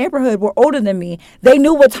boys in my neighborhood were older than me. They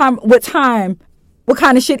knew what kind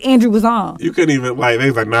of shit Andrew was on. You couldn't even, like, they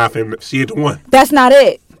was like, nah, fam, she had the one. That's not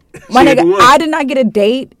it. My nigga, I did not get a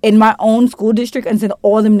date in my own school district until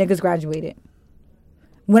all them niggas graduated.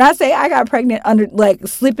 When I say I got pregnant under, like,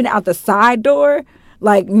 slipping out the side door,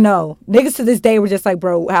 like, no. Niggas to this day were just like,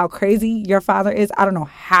 bro, how crazy your father is. I don't know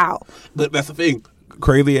how. But that's the thing.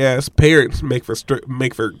 Crazy ass parents make for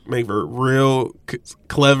real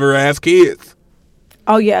clever ass kids.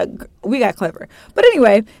 Oh yeah, we got clever. But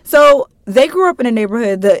anyway, so they grew up in a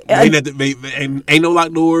neighborhood that ain't no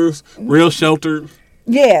locked doors, real sheltered.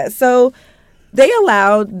 Yeah, so they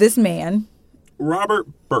allowed this man, Robert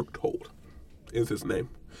Berchtold is his name,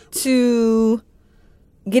 to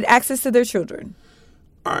get access to their children.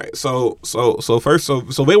 All right, so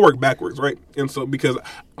they work backwards, right? And so, because,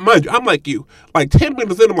 mind you, I'm like you, like 10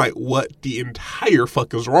 minutes in, I'm like, what the entire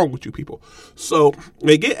fuck is wrong with you people? So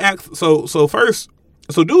they get access. So first,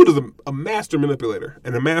 dude is a master manipulator,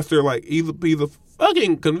 and a master, like, he's a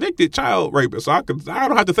fucking convicted child rapist. So I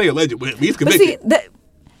don't have to say alleged with him. He's convicted. But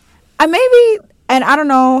see, maybe, and I don't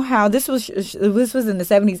know how this was in the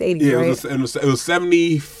 70s, 80s, right? It was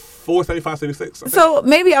 74, 75, 76. So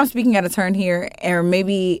maybe I'm speaking out of turn here, or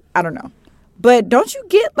maybe, I don't know. But don't you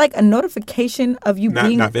get, like, a notification of you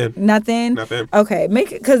being... Not then. Nothing? Not then. Okay,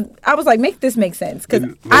 because I was like, make this make sense, because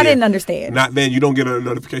I didn't understand. Not then. You don't get a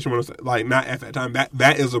notification when it's, like, not at that time.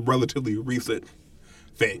 That is a relatively recent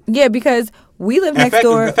thing. Yeah, because we live next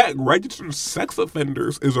door... In fact, registered sex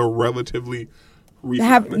offenders is a relatively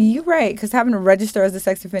You're right, because having to register as a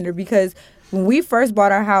sex offender, because when we first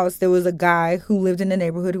bought our house, there was a guy who lived in the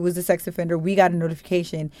neighborhood who was a sex offender. We got a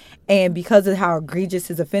notification, and because of how egregious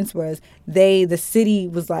his offense was, the city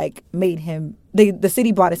was like, the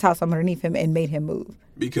city bought his house underneath him and made him move.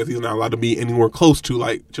 Because he's not allowed to be anywhere close to,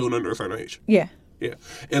 like, children under a certain age. Yeah. Yeah.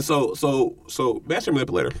 And so master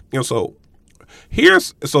manipulator. And so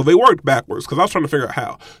they worked backwards because I was trying to figure out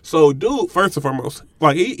how. So dude, first and foremost,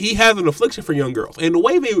 like he has an affliction for young girls. And the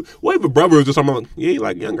way the brother is just something like, yeah, he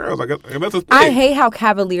like young girls. Like that's his thing. I hate how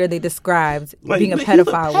cavalier they described like, being a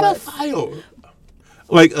pedophile was.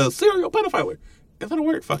 Like a serial pedophile. Is that a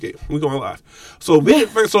word? Fuck it. We're going live. So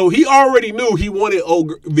he already knew he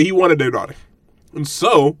wanted their daughter. And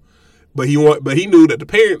so but he knew that the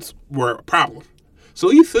parents were a problem. So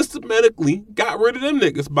he systematically got rid of them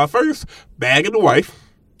niggas by first bagging the wife.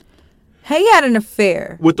 He had an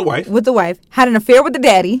affair. With the wife. Had an affair with the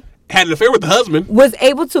daddy. Had an affair with the husband. Was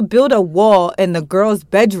able to build a wall in the girl's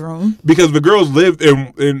bedroom. Because the girls lived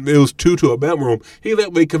in it was 2 to a bedroom.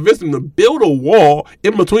 They convinced them to build a wall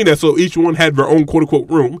in between that so each one had their own quote unquote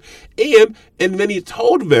room. And then he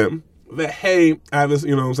told them that, hey, I was,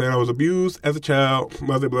 you know what I'm saying, I was abused as a child,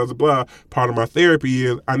 blah, blah, blah, blah. Part of my therapy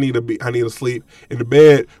is I need to sleep in the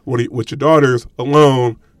bed with your daughters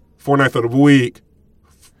alone 4 nights out of a week.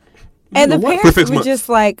 And the parents were just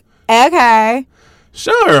like, okay.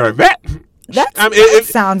 Sure, that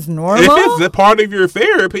sounds normal. If it's a part of your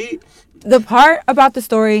therapy. The part about the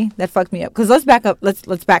story that fucked me up, because let's back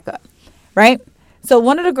up, right? So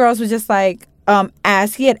one of the girls was just like,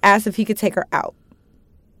 he had asked if he could take her out.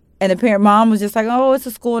 And the mom was just like, oh, it's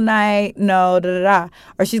a school night. No, da-da-da.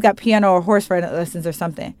 Or she's got piano or horse riding lessons or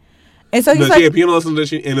something. And so he's like... She had piano lessons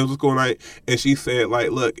and it was a school night. And she said,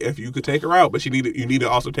 like, look, if you could take her out, but you need to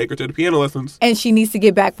also take her to the piano lessons. And she needs to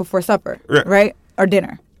get back before supper, right? Or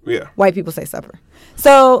dinner. Yeah. White people say supper.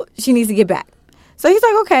 So she needs to get back. So he's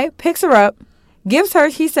like, okay, picks her up, gives her,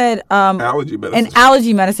 he said... allergy medicine. An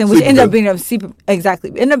allergy medicine, which ended up being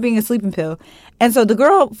ended up being a sleeping pill. And so the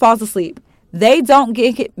girl falls asleep. They don't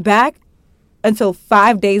get it back until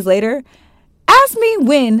 5 days later. Ask me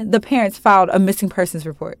when the parents filed a missing persons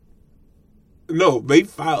report. No, they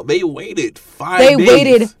waited 5 days. They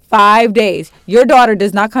waited 5 days. Your daughter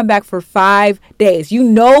does not come back for 5 days. You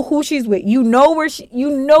know who she's with. You know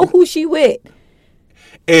who she with.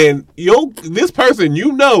 And this person,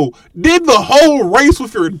 did the whole race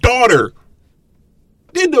with your daughter.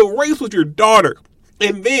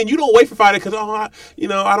 And then you don't wait for 5 days because, I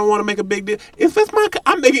don't want to make a big deal.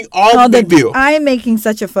 I'm making all the big deal. I am making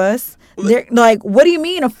such a fuss. They're like, what do you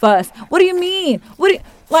mean a fuss? What do you mean?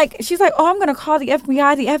 Like, she's like, oh, I'm going to call the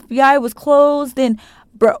FBI. The FBI was closed. And,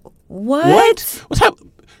 bro, what? What's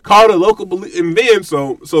happening? Call the local police. And then,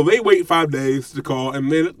 so they wait 5 days to call.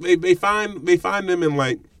 And then they find them in,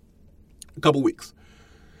 like, a couple weeks.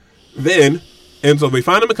 And so they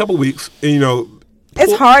find them in a couple weeks. And,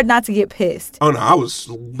 it's hard not to get pissed. Oh no, I was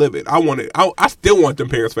livid. I still want them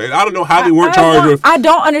parents paid. I don't know how they weren't charged with. I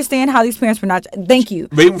don't understand how these parents were not. Thank you.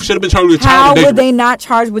 They should have been charged with child endangerment. How were they not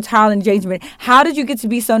charged with child endangerment? How did you get to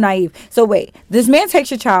be so naive? So wait, this man takes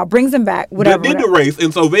your child, brings him back, whatever. They did the race,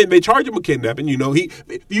 and so they charge him with kidnapping.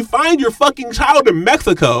 You find your fucking child in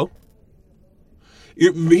Mexico. He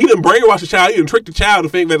didn't brainwash the child. He didn't trick the child to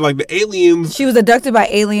think that, like, the aliens... She was abducted by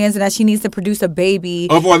aliens and that she needs to produce a baby.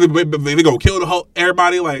 Otherwise, they're going to kill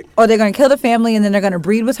everybody, like... Or they're going to kill the family and then they're going to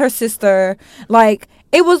breed with her sister. Like,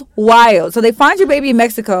 it was wild. So they find your baby in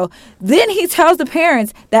Mexico. Then he tells the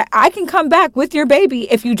parents that I can come back with your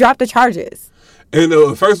baby if you drop the charges. And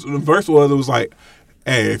the first was like,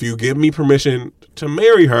 hey, if you give me permission to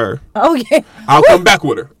marry her... Oh, yeah. I'll come back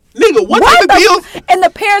with her. Nigga, what's the deal? And the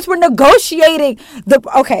parents were negotiating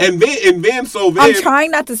okay. And then I'm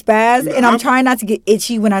trying not to spaz, and I'm trying not to get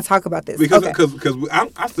itchy when I talk about this. Because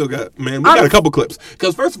I still got, we got a couple clips.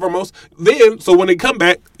 Because first and foremost, so when they come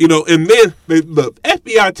back, and then the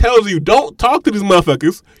FBI tells you don't talk to these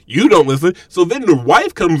motherfuckers. You don't listen. So then the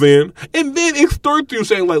wife comes in, and then extorts you,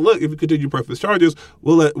 saying like, look, if you continue to press these charges,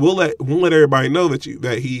 we'll let everybody know that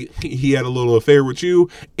he had a little affair with you,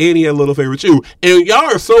 and he had a little affair with you, and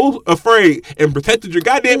y'all are so afraid and protected your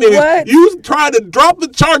goddamn image. You tried to drop the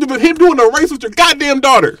charge of him doing a race with your goddamn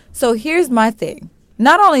daughter. So here's my thing.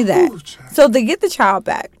 Not only that, so they get the child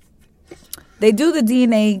back. They do the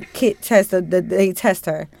DNA kit test. They test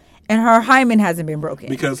her, and her hymen hasn't been broken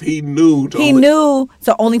because he knew.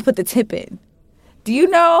 To only put the tip in. Do you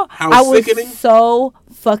know? How I was sickening? So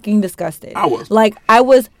fucking disgusted. I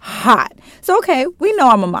was hot. So okay, we know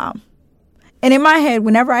I'm a mom. And in my head,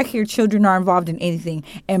 whenever I hear children are involved in anything,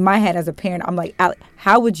 in my head as a parent, I'm like, Alec,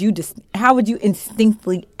 how would you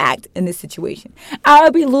instinctively act in this situation? I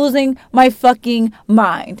would be losing my fucking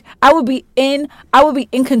mind. I would be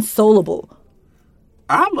inconsolable.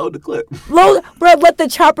 I load the clip. Bro, let the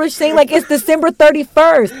chopper sing like it's December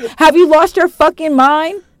 31st. Have you lost your fucking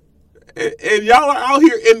mind? And y'all are out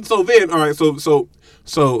here, and so then, all right, so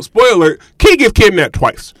spoiler alert, kid gets kidnapped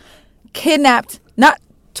twice. Kidnapped, not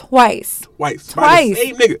twice. By the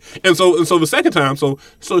same nigga. And so the second time, so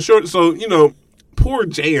you know, poor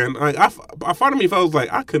Jan. Like I thought of me if I was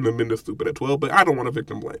like, I couldn't have been this stupid at 12, but I don't want to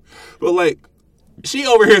victim blame. But like, she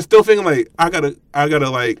over here still thinking like, I gotta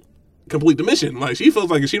like complete the mission. Like she feels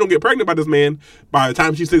like if she don't get pregnant by this man by the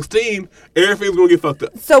time she's 16, everything's gonna get fucked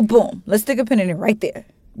up. So boom, let's stick a pin in it right there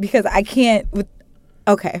because I can't.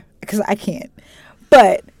 Because I can't.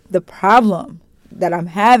 But the problem that I'm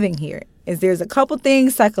having here is there's a couple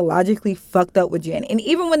things psychologically fucked up with Jen. And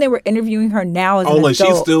even when they were interviewing her now as an adult,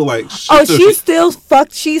 she's still like... She's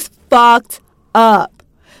fucked. She's fucked up.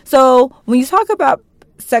 So when you talk about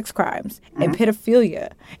sex crimes and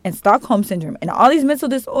pedophilia and Stockholm Syndrome and all these mental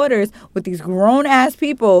disorders with these grown-ass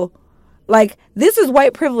people, like, this is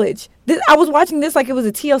white privilege. I was watching this like it was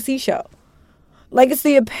a TLC show. Like, it's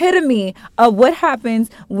the epitome of what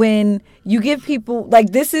happens when you give people...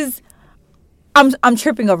 Like, this is... I'm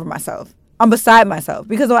tripping over myself. I'm beside myself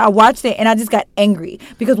because I watched it and I just got angry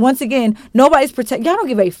because once again nobody's protect. Y'all don't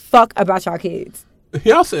give a fuck about y'all kids.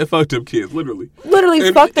 Y'all said fuck them kids, literally.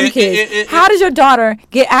 Fuck them kids. How does your daughter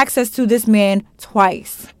get access to this man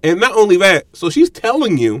twice? And not only that, so she's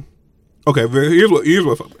telling you. Okay, here's what.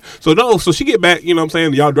 So she get back. You know what I'm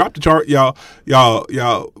saying? Y'all dropped the chart. Y'all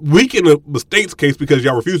weaken the state's case because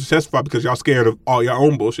y'all refuse to testify because y'all scared of all your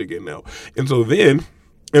own bullshit getting out. And so then.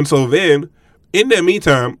 In that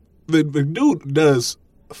meantime, the dude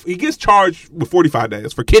he gets charged with 45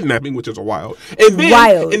 days for kidnapping, which is wild.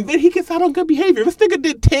 And then he gets out on good behavior. This nigga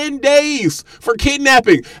did 10 days for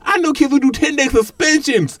kidnapping. I know kids who do 10-day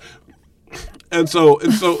suspensions. And so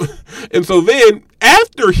then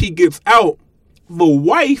after he gets out, the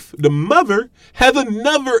wife, the mother, has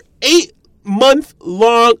another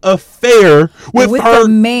 8-month-long affair with the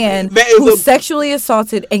man who sexually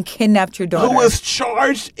assaulted and kidnapped your daughter. Who was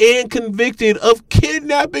charged and convicted of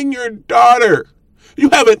kidnapping your daughter. You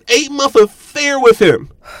have an 8-month affair with him.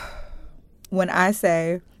 When I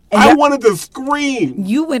say... I wanted to scream.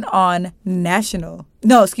 You went on international,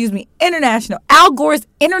 Al Gore's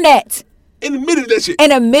internet. And admitted that shit.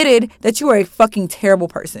 And admitted that you are a fucking terrible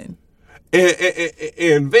person.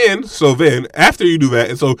 And then after you do that,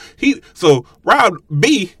 and so Rob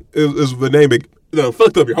B is the name that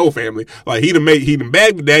fucked up your whole family. Like he done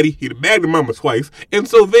bagged the daddy, he done bagged the mama twice, and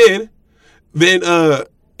so then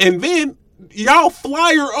y'all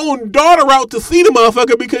fly your own daughter out to see the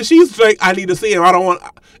motherfucker because she's like, I need to see him. I don't want,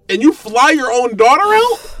 and you fly your own daughter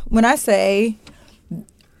out. When I say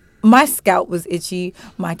my scalp was itchy,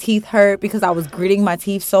 my teeth hurt because I was gritting my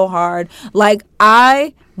teeth so hard. Like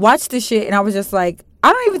I watched this shit and I was just like,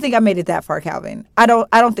 I don't even think I made it that far, Calvin. I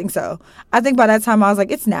don't think so. I think by that time I was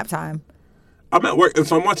like, it's nap time. I'm at work and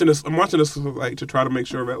so I'm watching this like to try to make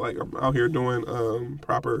sure that like I'm out here doing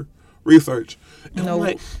proper research. And no,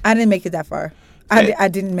 like, I didn't make it that far. I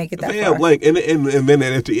didn't make it that far. Like and then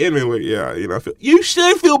at the end, like, yeah, you know, you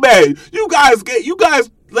should feel bad. You guys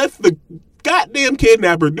let the goddamn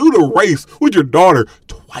kidnapper do the race with your daughter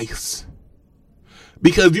twice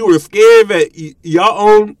because you were scared that your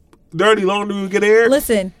own dirty laundry would get aired.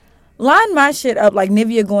 Listen, line my shit up like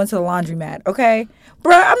Nivea going to the laundromat, okay?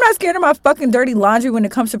 Bro, I'm not scared of my fucking dirty laundry when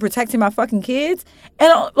it comes to protecting my fucking kids.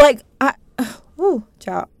 And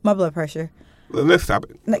child, my blood pressure. Let's stop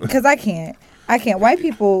it. Because I can't. White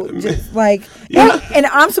people just like, and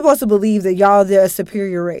I'm supposed to believe that y'all are a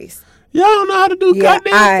superior race. Y'all don't know how to do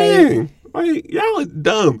goddamn thing. Like, y'all are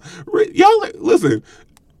dumb. Listen,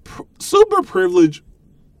 super privileged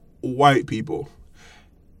white people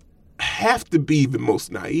have to be the most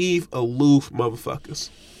naive, aloof motherfuckers.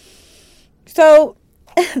 So,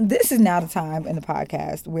 this is now the time in the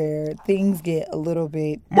podcast where things get a little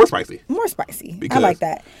bit... More spicy. I like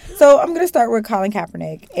that. So, I'm going to start with Colin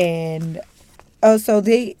Kaepernick. And...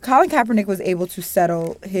 Colin Kaepernick was able to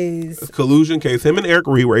settle his collusion case. Him and Eric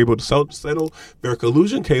Reid were able to settle their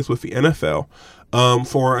collusion case with the NFL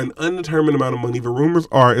for an undetermined amount of money. The rumors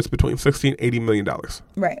are it's between $60 and $80 million.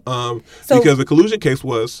 Right. Because the collusion case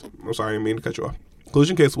was, I'm sorry, I didn't mean to cut you off. The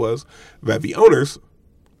collusion case was that the owners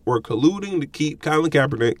were colluding to keep Colin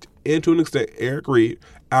Kaepernick and to an extent Eric Reid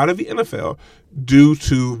out of the NFL due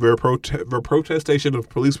to their protestation of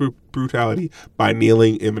police brutality by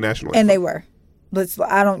kneeling in the national anthem. And they were.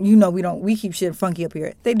 We keep shit funky up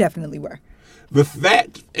here. They definitely were. The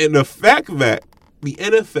fact that the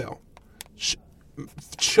NFL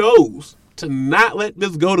chose to not let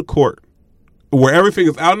this go to court, where everything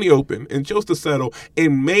is out in the open, and chose to settle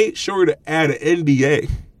and made sure to add an NDA,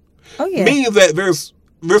 means that there's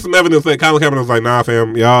some evidence that Colin Kaepernick was like, nah,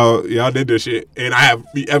 fam, y'all did this shit, and I have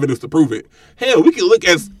the evidence to prove it. Hell, we can look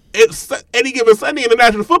at any given Sunday in the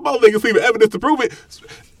National Football League and see the evidence to prove it.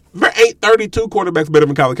 There ain't 32 quarterbacks better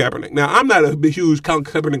than Colin Kaepernick. Now, I'm not a huge Colin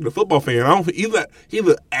Kaepernick the football fan. He's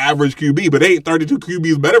an average QB, but there ain't 32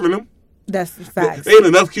 QBs better than him. That's facts. There ain't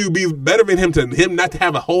enough QBs better than him not to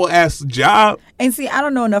have a whole ass job. And see, I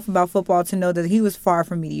don't know enough about football to know that he was far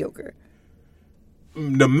from mediocre.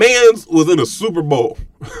 The man's was in a Super Bowl.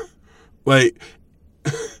 Like,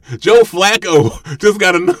 Joe Flacco just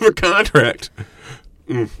got another contract.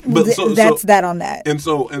 But that's that on that. And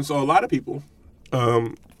so a lot of people,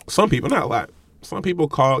 some people, not a lot, some people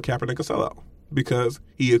call Kaepernick a sellout because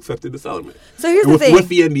he accepted the settlement. So here's the thing. With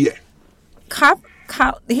the NDA.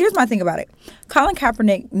 Here's my thing about it. Colin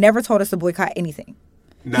Kaepernick never told us to boycott anything.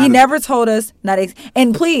 He never told us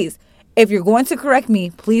and please, if you're going to correct me,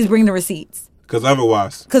 please bring the receipts. Because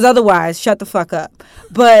otherwise, shut the fuck up.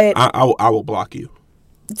 But I will block you.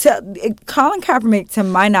 Colin Kaepernick, to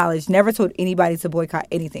my knowledge, never told anybody to boycott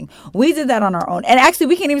anything. We did that on our own. And actually,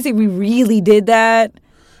 we can't even say we really did that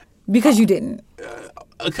because you didn't.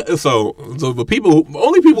 So the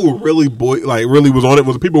only people who really was on it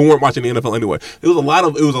was the people who weren't watching the NFL anyway. It was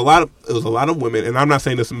a lot of women, and I'm not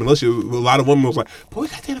saying this in militia. A lot of women was like,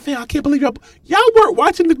 boycott the NFL. I can't believe y'all weren't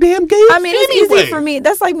watching the damn game. I mean, it's easy for me.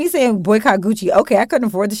 That's like me saying boycott Gucci. Okay, I couldn't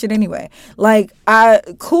afford the shit anyway. Like,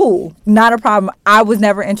 cool, not a problem. I was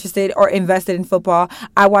never interested or invested in football.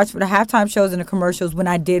 I watched for the halftime shows and the commercials when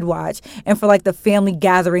I did watch, and for like the family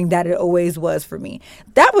gathering that it always was for me.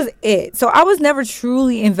 That was it. So I was never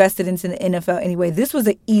truly invested into the NFL anyway. This was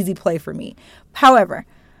an easy play for me. However,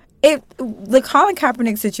 the Colin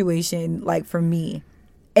Kaepernick situation, like for me,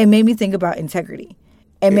 it made me think about integrity.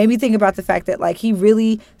 It made me think about the fact that like he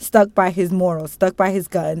really stuck by his morals, stuck by his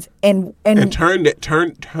guns, and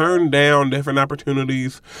turned down different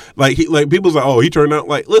opportunities. Like people's like, oh, he turned out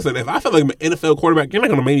like, listen, if I feel like I'm an NFL quarterback, you're not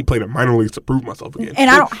gonna make me play the minor leagues to prove myself again. And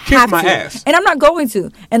I don't have my to. Ass. And I'm not going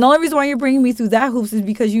to. And the only reason why you're bringing me through that hoops is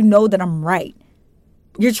because you know that I'm right.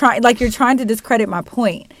 You're trying to discredit my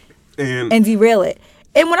point and derail it.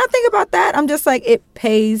 And when I think about that, I'm just like, it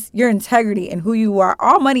pays your integrity and who you are.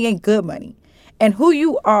 All money ain't good money. And who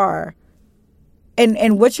you are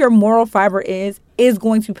and what your moral fiber is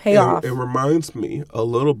going to pay off. It reminds me a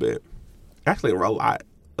little bit, actually a lot,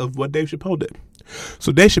 of what Dave Chappelle did.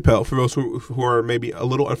 So Dave Chappelle, for those who are maybe a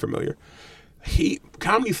little unfamiliar,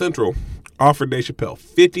 Comedy Central offered Dave Chappelle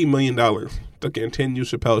 $50 million to continue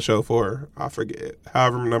Chappelle's show for, I forget,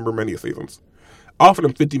 however many seasons. Offered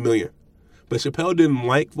him $50 million. But Chappelle didn't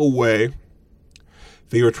like the way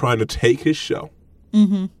they were trying to take his show.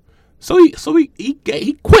 Mm-hmm. So he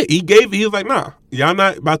quit. He was like, nah, y'all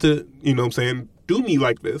not about to, you know what I'm saying, do me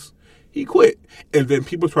like this. He quit. And then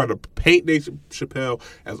people try to paint Dave Chappelle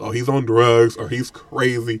as, oh, he's on drugs or he's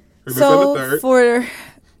crazy.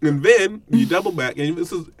 And then you double back, and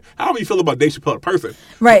this is how do you feel about Dave Chappelle, a person?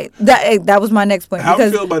 Right. That was my next point. How do you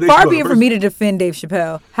feel about Dave Chappelle? Far be it from me to defend Dave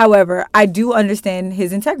Chappelle. However, I do understand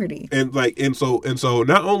his integrity. And so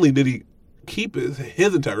not only did he keep his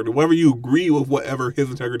integrity, whether you agree with whatever his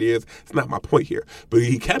integrity is, it's not my point here. But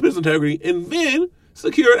he kept his integrity and then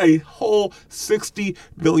secured a whole $60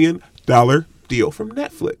 million deal from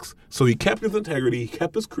Netflix. So he kept his integrity, he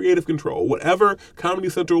kept his creative control. Whatever Comedy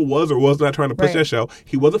Central was or was not trying to push that show,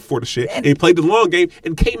 he wasn't for the shit. And he played the long game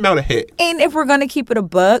and came out ahead. And if we're going to keep it a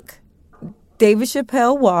buck, David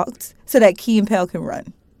Chappelle walked so that Key and Peele can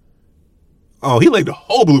run. Oh, he laid the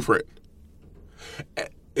whole blueprint.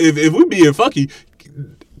 If we being funky,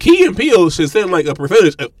 Key and Peele should send like a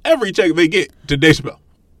percentage of every check they get to Dave Chappelle.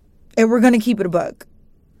 And we're going to keep it a buck.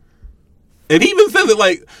 And he even says it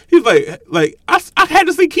like, he's like I had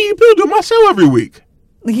to see Key and Peele do my show every week.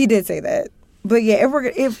 He did say that. But yeah,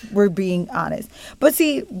 if we're being honest. But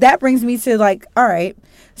see, that brings me to like, all right.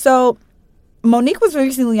 So Monique was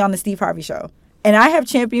recently on the Steve Harvey show. And I have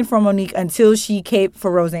championed for Monique until she caped for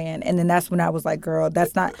Roseanne. And then that's when I was like, girl,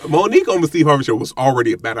 that's not... Monique on the Steve Harvey show was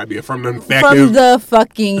already a bad idea from the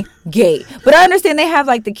fucking gate. But I understand they have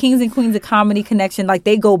like the Kings and Queens of Comedy connection. Like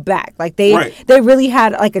they go back. Like they really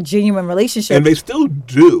had like a genuine relationship. And they still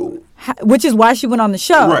do. Which is why she went on the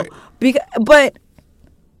show. Right. But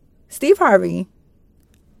Steve Harvey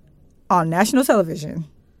on national television,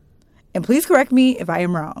 and please correct me if I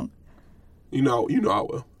am wrong. You know I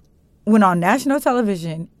will. went on national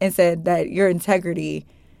television and said that your integrity,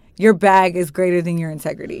 your bag is greater than your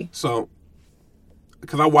integrity. So,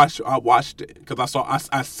 because I watched it because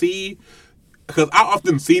I see. Because I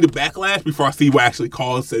often see the backlash before I see what actually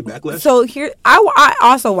caused said backlash. So here, I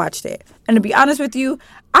also watched it. And to be honest with you,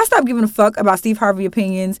 I stopped giving a fuck about Steve Harvey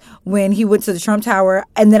opinions when he went to the Trump Tower.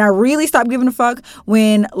 And then I really stopped giving a fuck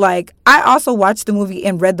when, like, I also watched the movie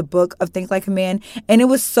and read the book of Think Like a Man. And it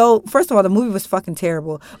was so, first of all, the movie was fucking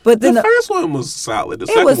terrible. But then the first one was solid. The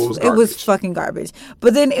second one was garbage. It was fucking garbage.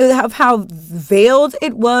 But then how veiled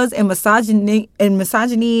it was in misogyny and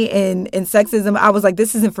sexism, I was like,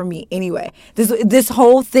 this isn't for me anyway. This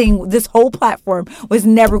whole thing, this whole platform was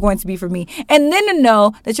never going to be for me. And then to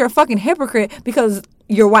know that you're a fucking hypocrite because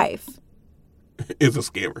your wife is a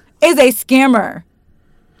scammer.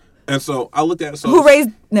 And so I looked at it. So who raised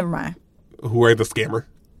a scammer?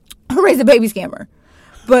 Who raised a baby scammer?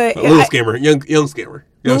 But a little scammer, young scammer.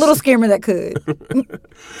 A little scammer that could.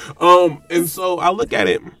 And so I look at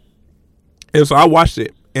it, and so I watched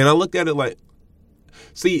it, and I looked at it like,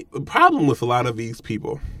 see, the problem with a lot of these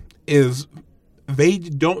people is they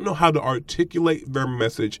don't know how to articulate their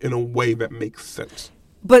message in a way that makes sense.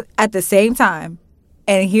 But at the same time,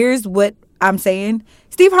 and here's what I'm saying,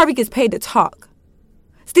 Steve Harvey gets paid to talk.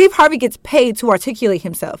 Steve Harvey gets paid to articulate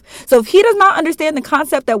himself. So if he does not understand the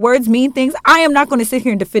concept that words mean things, I am not going to sit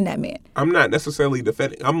here and defend that man. I'm not necessarily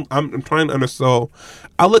defending. I'm trying to understand. So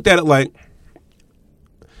I looked at it like,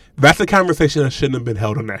 that's a conversation that shouldn't have been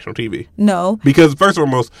held on national TV. No. Because first and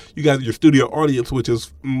foremost, you got your studio audience, which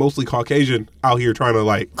is mostly Caucasian, out here trying to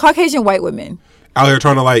like... Caucasian white women. Out here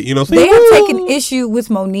trying to like, you know... They have taken issue with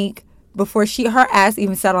Monique before her ass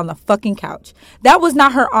even sat on the fucking couch. That was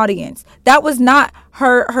not her audience. That was not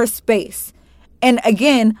her space. And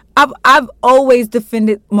again, I've always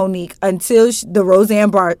defended Monique until the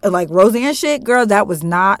Roseanne shit, girl, that was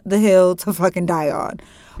not the hill to fucking die on.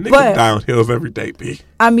 Niggas die on hills every day, B.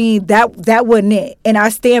 I mean, that wasn't it. And I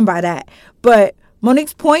stand by that. But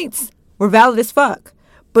Monique's points were valid as fuck.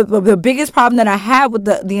 But the biggest problem that I had with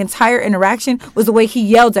the entire interaction was the way he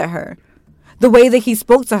yelled at her. The way that he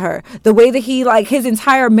spoke to her. The way that he, like, his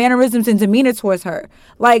entire mannerisms and demeanor towards her.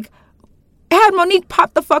 Like, had Monique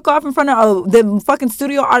popped the fuck off in front of the fucking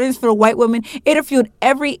studio audience for the white woman, it interviewed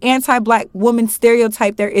every anti-black woman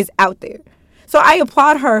stereotype there is out there. So I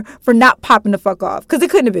applaud her for not popping the fuck off, because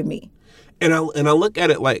it couldn't have been me. And I look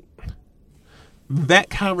at it like, that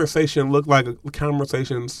conversation looked like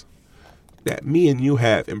conversations that me and you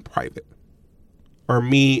have in private. Or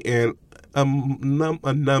me and a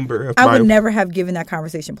number of I would never have given that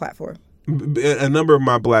conversation platform. A number of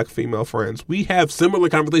my black female friends, we have similar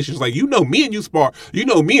conversations. Like, you know, me and you spar. You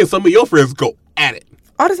know, me and some of your friends go at it.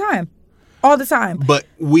 All the time. But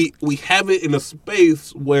we have it in a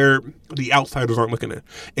space where the outsiders aren't looking at.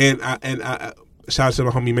 And I shout out to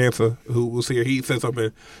the homie Mansa, who was here. He said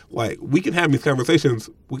something like, we can have these conversations.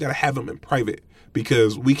 We got to have them in private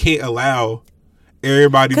because we can't allow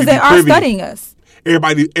everybody to be privy. Because they are studying us.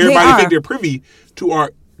 Everybody think they're privy to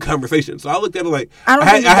our conversation. So I looked at it like,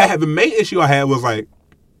 I had the main issue I had was like,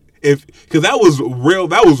 because that was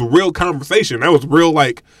real conversation. That was real,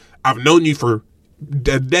 like, I've known you for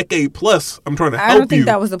a decade plus. I'm trying to help you. I don't think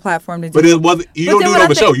that was the platform to do. But it wasn't. You don't do it on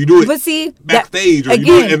the show. You do it backstage.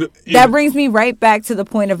 That brings me right back to the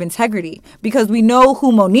point of integrity, because we know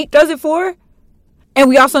who Monique does it for, and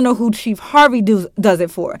we also know who Steve Harvey does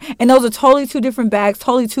it for. And those are totally two different bags,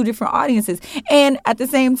 totally two different audiences. And at the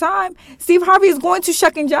same time, Steve Harvey is going to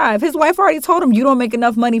shuck and jive. His wife already told him, you don't make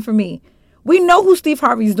enough money for me. We know who Steve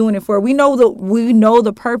Harvey is doing it for. We know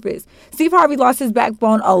the purpose. Steve Harvey lost his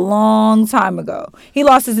backbone a long time ago. He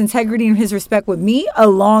lost his integrity and his respect with me a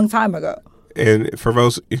long time ago. And for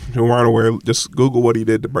those who aren't aware, just Google what he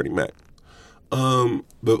did to Bernie Mac.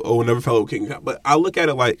 Never fellow King. But I look at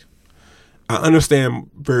it like, I understand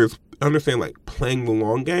like playing the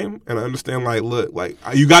long game, and I understand like, look, like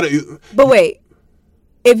you gotta. But wait.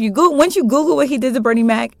 Once you Google what he did to Bernie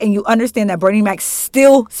Mac and you understand that Bernie Mac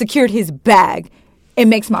still secured his bag, it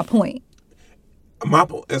makes my point.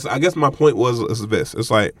 I guess my point is this.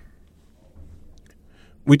 It's like,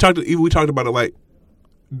 we talked about it like,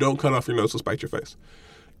 don't cut off your nose to spite your face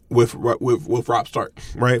with Rob Stark,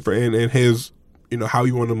 right? And his, you know, how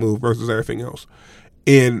you want to move versus everything else.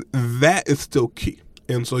 And that is still key.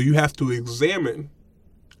 And so you have to examine,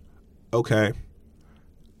 okay,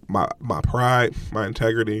 my pride, my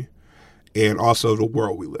integrity, and also the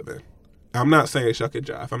world we live in. I'm not saying shuck and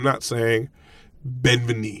jive. I'm not saying bend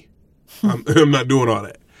the knee. I'm not doing all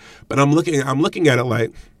that. But I'm looking at it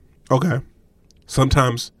like, okay,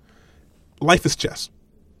 sometimes life is chess.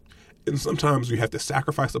 And sometimes you have to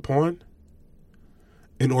sacrifice a pawn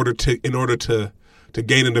in order to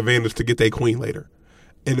gain an advantage to get their queen later.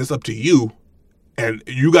 And it's up to you. And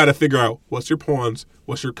you got to figure out what's your pawns,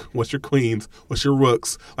 what's your queens, what's your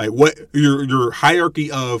rooks, like what your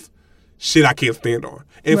hierarchy of shit I can't stand on.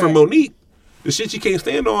 And for Monique, the shit she can't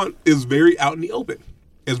stand on is very out in the open.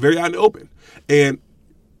 It's very out in the open. And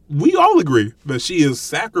we all agree that she has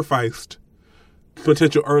sacrificed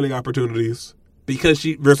potential earning opportunities because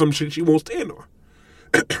there's some shit she won't stand on.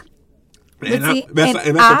 That's the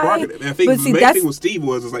prerogative. And I think the main thing with Steve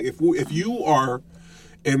was like if you are,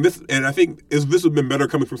 and I think this would have been better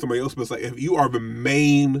coming from somebody else, but it's like if you are the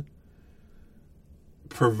main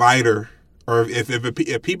provider, or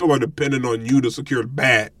if people are dependent on you to secure the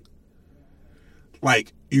bag,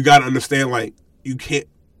 like you got to understand, like you can't.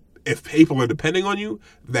 If people are depending on you,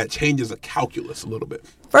 that changes the calculus a little bit.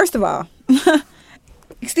 First of all,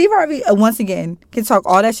 Steve Harvey, once again, can talk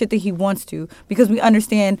all that shit that he wants to because we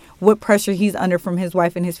understand what pressure he's under from his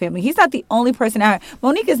wife and his family. He's not the only person out here.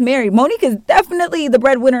 Monique is married. Monique is definitely the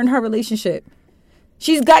breadwinner in her relationship.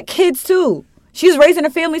 She's got kids, too. She's raising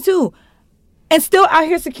a family, too. And still out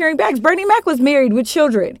here securing bags. Bernie Mac was married with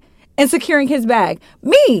children and securing his bag.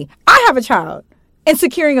 Me, I have a child and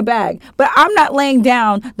securing a bag. But I'm not laying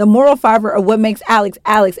down the moral fiber of what makes Alex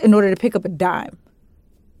Alex in order to pick up a dime.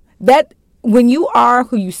 When you are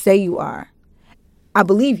who you say you are, I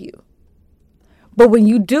believe you. But when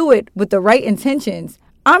you do it with the right intentions,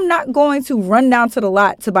 I'm not going to run down to the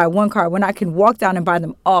lot to buy one car when I can walk down and buy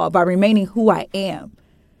them all by remaining who I am.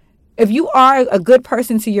 If you are a good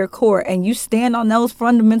person to your core and you stand on those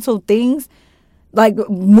fundamental things, like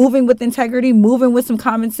moving with integrity, moving with some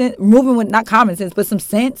common sense, moving with not common sense, but some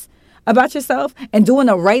sense about yourself and doing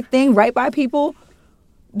the right thing right by people,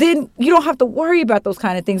 then you don't have to worry about those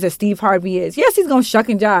kind of things that Steve Harvey is. Yes, he's going to shuck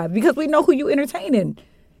and jive because we know who you entertaining.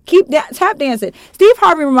 Keep tap dancing. Steve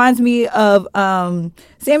Harvey reminds me of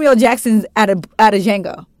Samuel Jackson's at a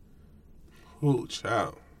Django. Ooh,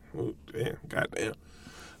 child. Ooh, damn. Goddamn.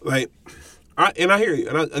 Like, I hear you.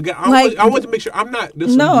 And I want to make sure I'm not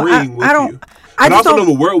disagreeing with you. But I also know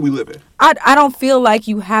the world we live in. I don't feel like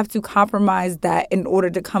you have to compromise that in order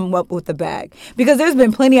to come up with the bag. Because there's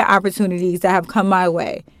been plenty of opportunities that have come my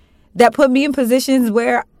way that put me in positions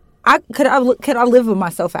where I live with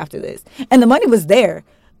myself after this. And the money was there.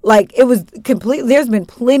 Like, it was completely, there's been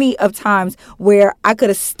plenty of times where I could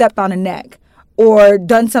have stepped on a neck or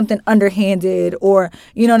done something underhanded or,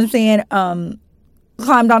 you know what I'm saying,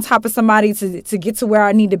 climbed on top of somebody to get to where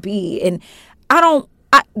I need to be. And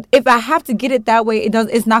if I have to get it that way,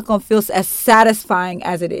 it's not going to feel as satisfying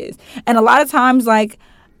as it is. And a lot of times, like,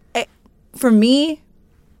 for me,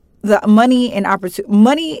 the money and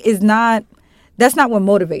opportunity, that's not what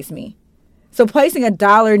motivates me. So placing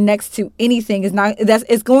 $1 next to anything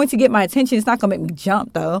it's going to get my attention. It's not going to make me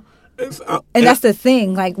jump though. And that's the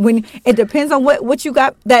thing. Like, when it depends on what you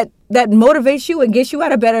got that motivates you and gets you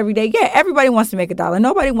out of bed every day. Yeah, everybody wants to make $1.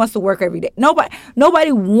 Nobody wants to work every day.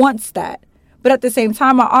 Nobody wants that. But at the same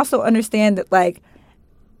time, I also understand that, like,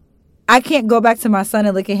 I can't go back to my son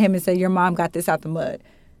and look at him and say, your mom got this out the mud.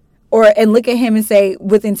 And look at him and say,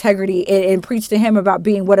 with integrity, and preach to him about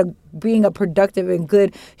being a productive and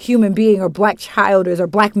good human being or black child is or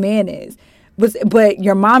black man is. But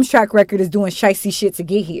your mom's track record is doing shicey shit to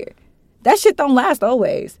get here. That shit don't last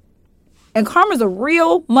always. And karma's a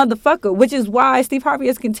real motherfucker, which is why Steve Harvey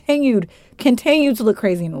has continued to look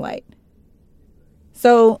crazy in the light.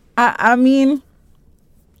 So, I mean,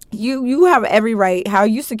 you have every right. How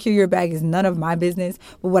you secure your bag is none of my business.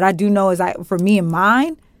 But what I do know is for me and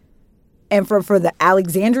mine, and for the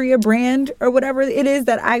Alexandria brand or whatever it is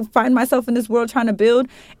that I find myself in this world trying to build,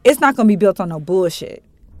 it's not going to be built on no bullshit.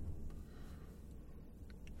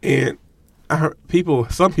 And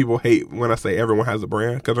some people hate when I say everyone has a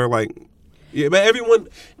brand because they're like, yeah, but the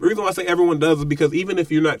reason why I say everyone does is because even if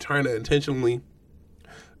you're not trying to intentionally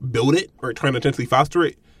build it or trying to intentionally foster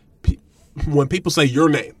it, when people say your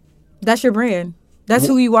name, that's your brand. That's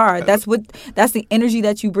who you are. That's the energy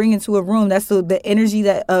that you bring into a room. That's the energy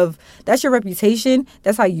that's your reputation.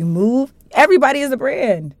 That's how you move. Everybody is a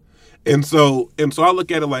brand. And so I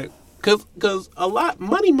look at it like, cause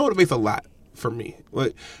money motivates a lot for me.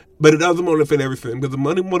 Like, but it doesn't motivate everything. Because the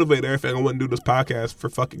money motivates everything, I wouldn't do this podcast for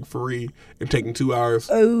fucking free and taking 2 hours.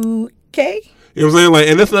 Okay. You know what I'm saying? Like,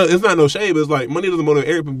 and it's not no shame. It's like money doesn't motivate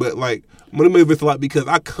everything, but like money motivates a lot because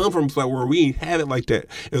I come from a spot where we ain't have it like that,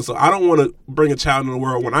 and so I don't want to bring a child in the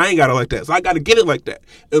world when I ain't got it like that. So I got to get it like that.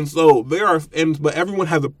 And so but everyone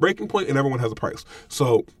has a breaking point and everyone has a price.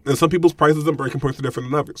 So and some people's prices and breaking points are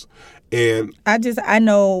different than others. And I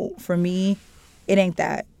know for me, it ain't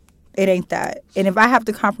that. It ain't that. And if I have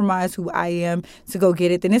to compromise who I am to go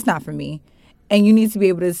get it, then it's not for me. And you need to be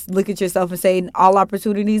able to look at yourself and say, all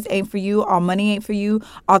opportunities ain't for you, all money ain't for you,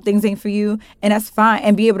 all things ain't for you, and that's fine.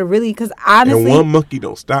 And be able to really, because honestly, and one monkey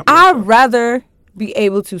don't stop. I'd rather be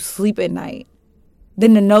able to sleep at night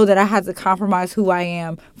than to know that I had to compromise who I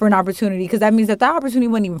am for an opportunity, because that means that opportunity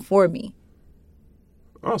wasn't even for me.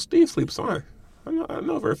 Oh, Steve sleeps fine. I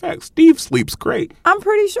know for a fact. Steve sleeps great. I'm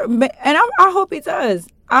pretty sure, and I hope he does.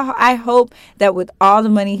 I hope that with all the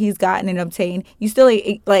money he's gotten and obtained, you still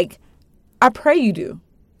like. I pray you do.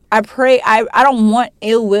 I pray. I don't want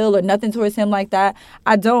ill will or nothing towards him like that.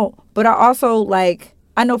 I don't. But I also like.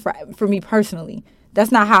 I know for me personally,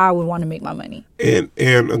 that's not how I would want to make my money. And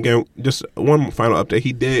again, just one final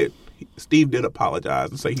update. Steve did apologize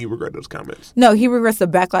and say he regretted his comments. No, he regrets the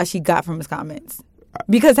backlash he got from his comments.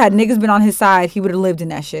 Because had niggas been on his side, he would have lived in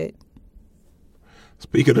that shit.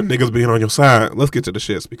 Speaking of niggas being on your side, let's get to the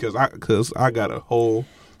shits because I got a whole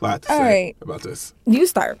lot to say about this. You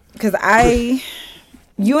start, because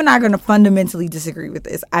you and I are going to fundamentally disagree with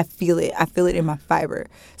this. I feel it. I feel it in my fiber.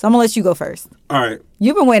 So I'm going to let you go first. All right.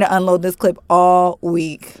 You've been waiting to unload this clip all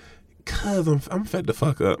week. Because I'm fed the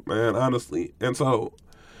fuck up, man, honestly. And so,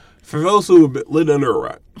 for those who have been lit under a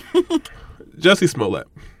rock, Jussie Smollett.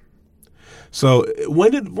 So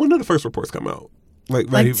when did the first reports come out? Like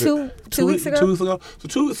two weeks ago. 2 weeks ago.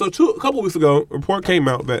 A couple weeks ago, a report came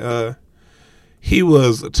out that he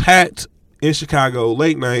was attacked in Chicago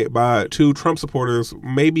late night by 2 Trump supporters,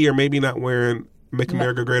 maybe or maybe not wearing "Make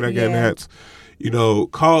America Great Again" hats. You know,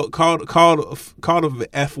 called the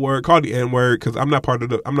F word, called the N word, because I'm not part of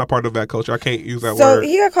that culture. I can't use that word. So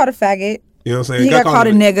he got called a faggot. You know what I'm saying? He got called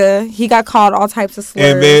a nigga. He got called all types of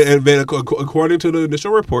slurs. And then according to the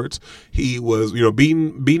initial reports, he was,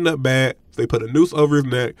 beaten up bad. They put a noose over his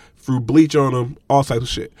neck, threw bleach on him, all types of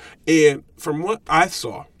shit. And from what I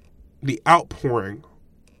saw, the outpouring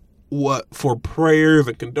for prayers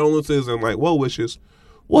and condolences and like well wishes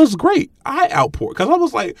was great. I outpoured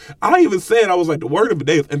because I even said the word of the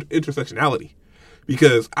day is intersectionality,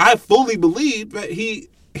 because I fully believe that he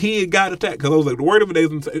had got attacked, because I was like, the word of the day is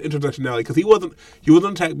intersectionality, because he wasn't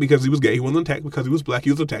attacked because he was gay, he wasn't attacked because he was black,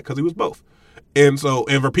 he was attacked because he was both. And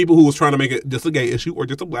for people who was trying to make it just a gay issue or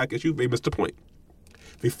just a black issue, they missed the point.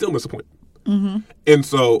 They still missed the point.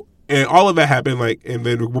 Mm-hmm. And all of that happened, and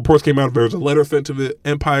then reports came out. There was a letter sent to the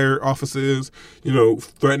Empire offices,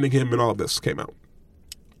 threatening him, and all of this came out.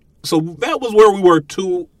 So that was where we were a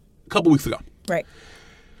couple weeks ago. Right.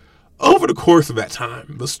 Over the course of that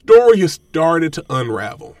time, the story has started to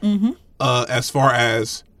unravel as far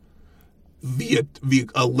as the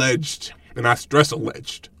alleged, and I stress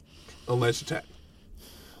alleged attack.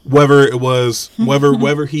 Whether it was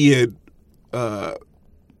whether he had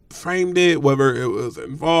framed it, whether it was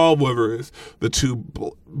involved, whether it's the 2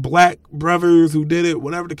 black brothers who did it,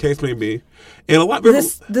 whatever the case may be. And a lot of people,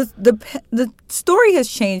 the story has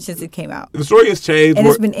changed since it came out. The story has changed, and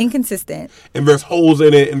it's been inconsistent. And there's holes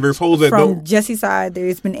in it, and there's holes that from Jussie's side.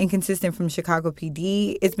 It's been inconsistent from Chicago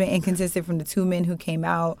PD. It's been inconsistent from the 2 men who came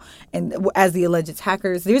out and as the alleged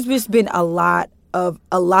attackers. There's just been a lot of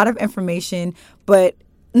information, but.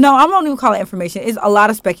 No, I won't even call it information. It's a lot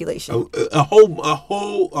of speculation. A whole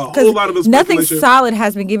lot of it. Nothing solid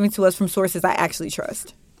has been given to us from sources I actually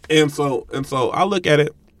trust. And so I look at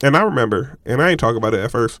it, and I remember, and I ain't talk about it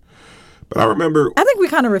at first, but I remember. I think we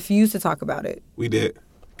kind of refused to talk about it. We did,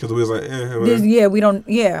 because we was like, we don't,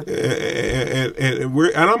 and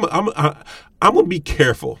I'm gonna be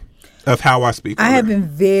careful of how I speak. I have been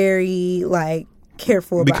very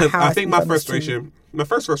careful about because how I think my first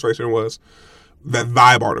frustration was that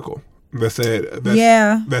Vibe article that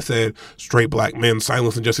said straight black men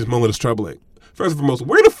silencing Jussie Smollett is troubling. First and foremost,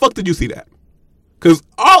 where the fuck did you see that? Because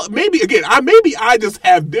maybe I just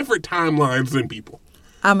have different timelines than people.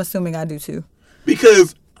 I'm assuming I do too.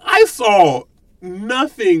 Because I saw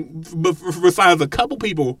nothing besides a couple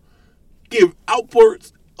people give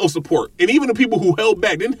outbursts of support, and even the people who held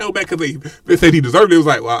back didn't hold back because they said he deserved it. It was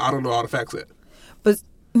like, well, I don't know all the facts yet.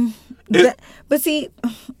 But see,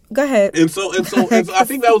 go ahead. And so I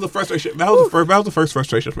think that was the frustration. That was the first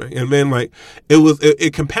frustration for me. And then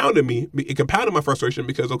it compounded me. It compounded my frustration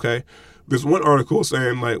because there's one article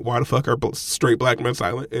saying why the fuck are straight black men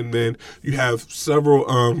silent, and then you have several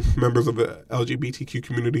members of the LGBTQ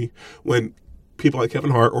community when people like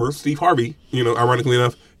Kevin Hart or Steve Harvey, ironically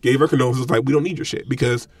enough, gave her condolences we don't need your shit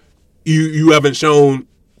because you haven't shown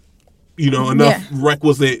enough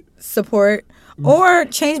requisite support. Or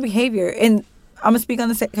change behavior. And I'm going to speak on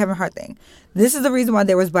the Kevin Hart thing. This is the reason why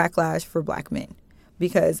there was backlash for black men.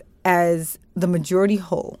 Because as the majority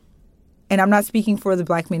whole, and I'm not speaking for the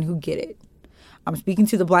black men who get it. I'm speaking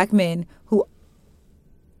to the black men who...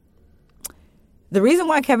 The reason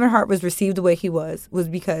why Kevin Hart was received the way he was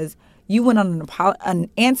because you went on an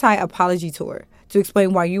anti-apology tour to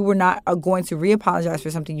explain why you were not going to re-apologize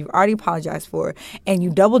for something you've already apologized for, and you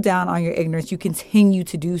double down on your ignorance. You continue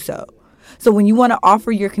to do so. So when you want to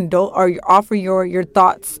offer your offer your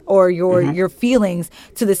thoughts or your feelings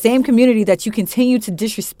to the same community that you continue to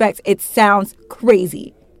disrespect, it sounds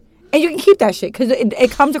crazy. And you can keep that shit because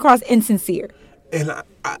it comes across insincere. And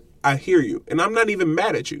I hear you, and I'm not even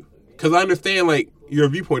mad at you because I understand like your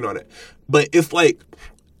viewpoint on it. But it's like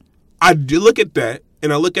I do look at that,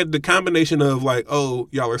 and I look at the combination of like, oh,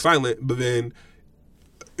 y'all are silent, but then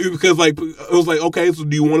because like it was like, okay, so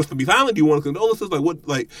do you want us to be silent? Do you want us to condole? Like what?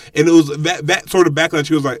 Like, and it was that sort of backlash.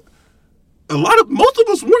 She was like, most of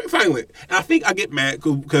us weren't silent, and I think I get mad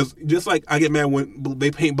because just like I get mad when they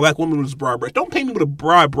paint black women with a broad brush. Don't paint me with a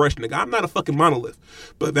broad brush, nigga. I'm not a fucking monolith,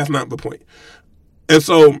 but that's not the point. And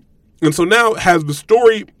so now as the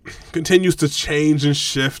story continues to change and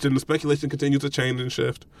shift, and the speculation continues to change and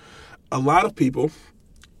shift, a lot of people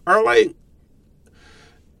are like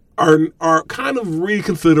are kind of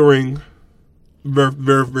reconsidering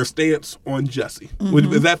their stance on Jesse.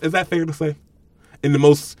 Mm-hmm. Is that fair to say? In the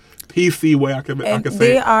most PC way I can say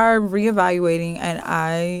they it. are reevaluating, and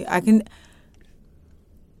I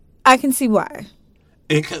can see why.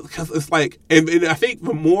 And because it's like, and I think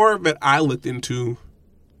the more that I looked into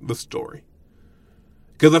the story,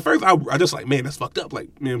 because at first I just like, man, that's fucked up. Like,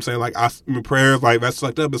 you know what I'm saying? Like, prayers, like, that's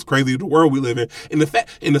fucked up. It's crazy the world we live in. And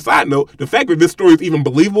the side note, the fact that this story is even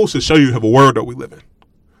believable should show you the world that we live in.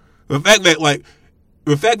 The fact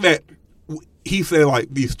that he said,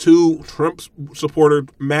 like, these two Trump supporter,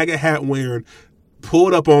 MAGA hat wearing,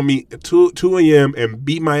 pulled up on me at 2 a.m. and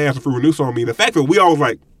beat my ass and threw a noose on me. The fact that we all was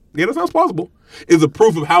like, yeah, that sounds plausible, is a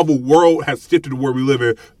proof of how the world has shifted to where we live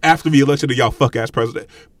in after the election of y'all fuck ass president.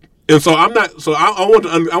 And so I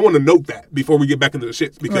want to note that before we get back into the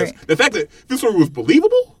shits, because the fact that this story was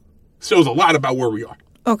believable shows a lot about where we are.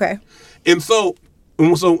 Okay. And so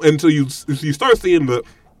until you start seeing the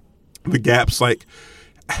gaps, like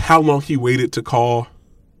how long he waited to call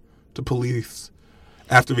the police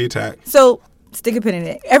after the attack. So stick a pin in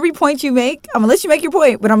it. Every point you make, I'm gonna let you make your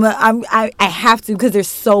point, but I have to because there's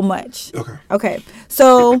so much. Okay.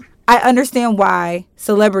 So I understand why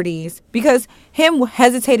celebrities, because him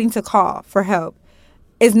hesitating to call for help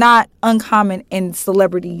is not uncommon in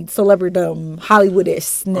celebritydom,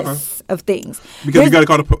 Hollywoodishness of things. Because you got to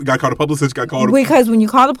call the publicist, because when you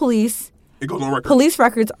call the police, it goes on record. Police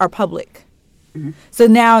records are public. Mm-hmm. So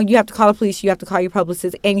now you have to call the police, you have to call your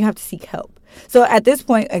publicist, and you have to seek help. So at this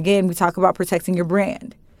point, again, we talk about protecting your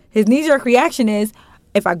brand. His knee-jerk reaction is,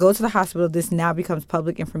 if I go to the hospital, this now becomes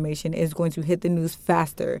public information. It's going to hit the news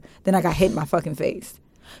faster than I got hit in my fucking face.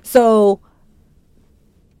 So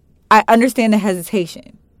I understand the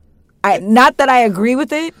hesitation. Not that I agree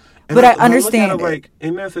with it, but I understand it. Like,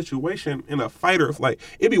 in that situation, in a fighter, it's like,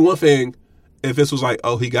 it'd be one thing if this was like,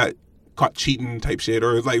 oh, he got caught cheating type shit,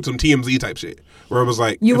 or it's like some TMZ type shit, where it was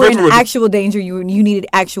like, you were in actual danger, you needed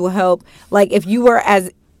actual help. Like, if you were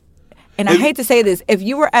as, and I hate to say this, if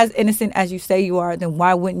you were as innocent as you say you are, then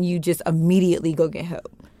why wouldn't you just immediately go get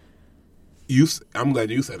help? I'm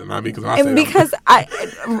glad you said it, not because I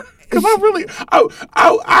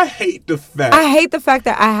hate the fact. I hate the fact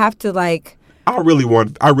that I have to like. I really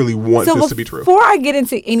want this to be true. Before I get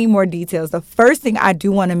into any more details, the first thing I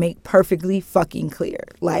do want to make perfectly fucking clear,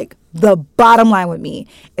 like the bottom line with me,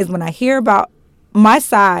 is when I hear about my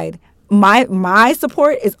side, my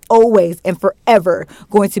support is always and forever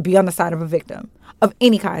going to be on the side of a victim of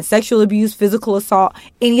any kind, sexual abuse, physical assault,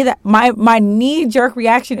 any of that. My knee-jerk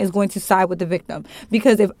reaction is going to side with the victim,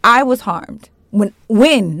 because if I was harmed,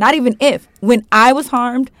 when not even if, when I was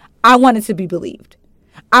harmed, I wanted to be believed.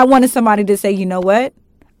 I wanted somebody to say, you know what?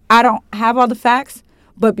 I don't have all the facts,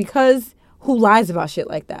 but because who lies about shit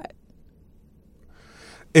like that?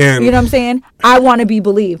 And you know what I'm saying? I want to be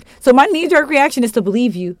believed. So my knee-jerk reaction is to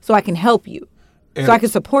believe you so I can help you, so I can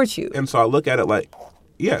support you. And so I look at it like,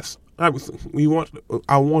 yes, obviously,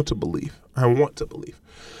 I want to believe.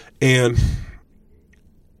 And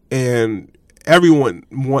everyone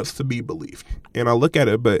wants to be believed. And I look at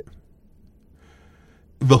it, but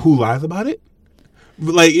the who lies about it?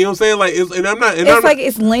 Like, you know what I'm saying? Like,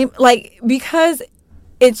 it's lame. Like, because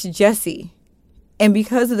it's Jesse, and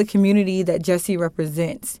because of the community that Jesse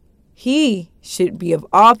represents, he should be, of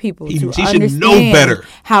all people, he understand should know better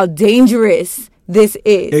how dangerous this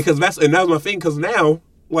is. Because that was my thing. Because now,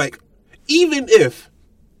 like, even if,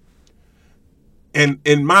 and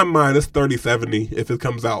in my mind, it's 30-70 if it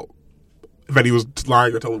comes out that he was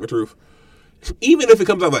lying or telling the truth. Even if it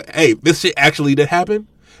comes out like, hey, this shit actually did happen,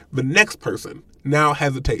 the next person now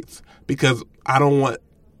hesitates because I don't want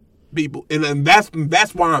people, and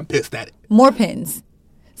that's why I'm pissed at it. More pins.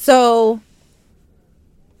 So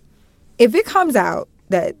if it comes out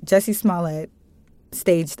that Jussie Smollett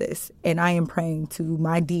staged this, and I am praying to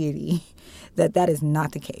my deity that that is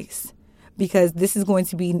not the case, because this is going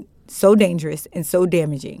to be so dangerous and so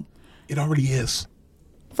damaging. It already is.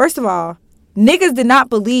 First of all, niggas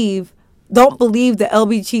don't believe the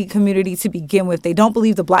LGBT community to begin with. They don't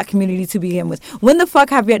believe the black community to begin with. When the fuck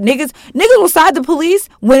have you niggas will side the police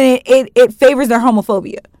when it favors their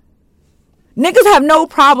homophobia. Niggas have no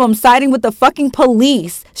problem siding with the fucking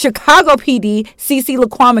police, Chicago PD, CC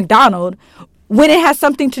Laquan McDonald, when it has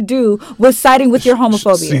something to do with siding with your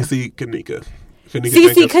homophobia. CC Kanika.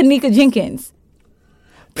 CC Kanika Jenkins.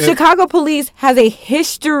 Chicago police has a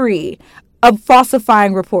history of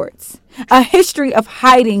falsifying reports, a history of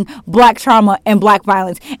hiding black trauma and black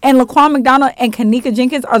violence. And Laquan McDonald and Kanika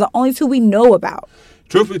Jenkins are the only two we know about.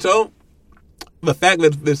 Truth be told, the fact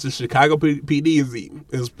that this is Chicago PD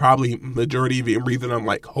is probably majority of the reason I'm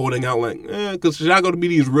like holding out, like, because Chicago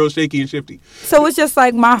PD is real shaky and shifty. So it's just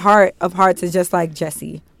like my heart of hearts is just like,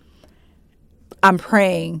 Jussie, I'm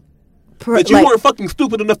praying that you weren't fucking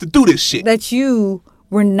stupid enough to do this shit. That you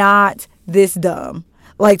were not this dumb.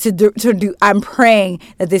 Like to do. I'm praying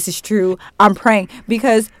that this is true. I'm praying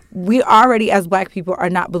because we already, as black people,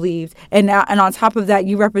 are not believed, and on top of that,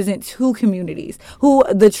 you represent two communities who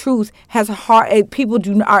the truth has hard. People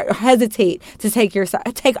do not hesitate to take your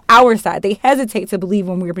side, take our side. They hesitate to believe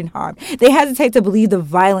when we're being harmed. They hesitate to believe the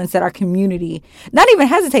violence that our community. Not even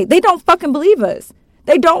hesitate. They don't fucking believe us.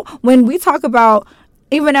 They don't. When we talk about,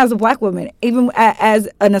 even as a black woman, even as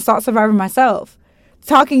an assault survivor myself,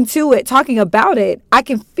 talking about it, I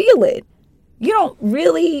can feel it. You don't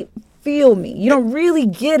really feel me. You don't really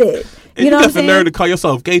get it. And you know got the nerve to call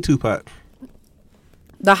yourself gay Tupac.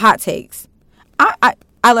 The hot takes. I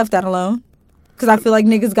left that alone because I feel like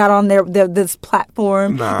niggas got on this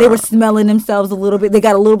platform. Nah. They were smelling themselves a little bit. They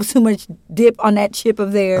got a little bit too much dip on that chip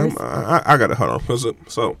of theirs. I gotta hold on.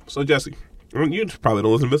 So Jussie, you probably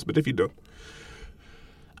don't listen to this, but if you do,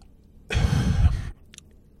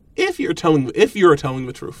 if you're telling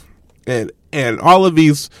the truth, and all of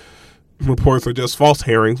these reports are just false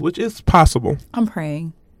herrings, which is possible. I'm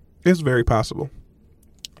praying. It's very possible.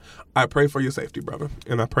 I pray for your safety, brother,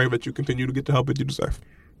 and I pray that you continue to get the help that you deserve.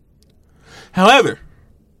 However,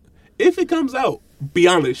 if it comes out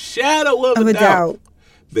beyond a shadow of a doubt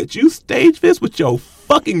that you staged this with your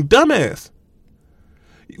fucking dumbass,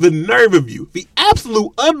 the nerve of you, the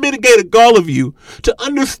absolute unmitigated gall of you to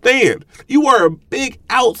understand you are a big,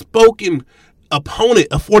 outspoken opponent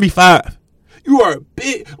of 45. You are a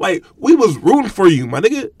big, like, we was rooting for you, my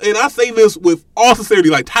nigga. And I say this with all sincerity,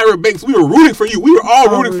 like Tyra Banks, we were rooting for you. We were all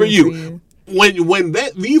rooting for you. When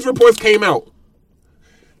these reports came out,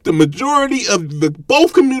 the majority of the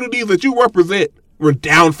both communities that you represent were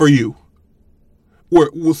down for you. Were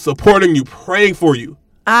supporting you, praying for you.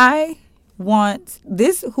 I want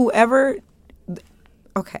this, whoever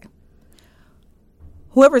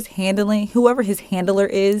his handler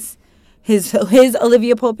is, his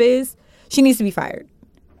Olivia Pope is, she needs to be fired.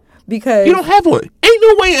 Because you don't have one. Ain't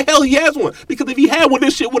no way in hell he has one. Because if he had one,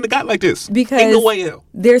 this shit wouldn't have got like this. Because ain't no way in hell.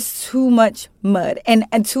 There's too much mud. And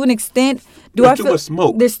to an extent, there's too much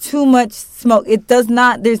smoke. There's too much smoke. There's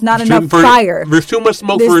not enough fire. There's too much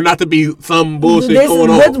smoke for it not to be some bullshit going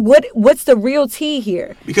on. What's the real tea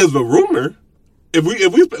here? Because the rumor,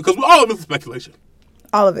 because all of this is speculation.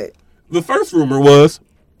 All of it. The first rumor was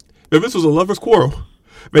that this was a lover's quarrel.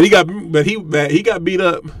 That he got beat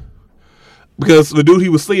up because the dude he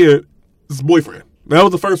was seeing is his boyfriend. That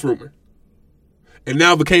was the first rumor. And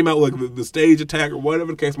now it came out like the stage attack or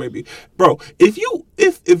whatever the case may be. Bro, if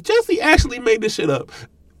Jussie actually made this shit up,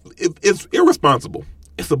 it's irresponsible.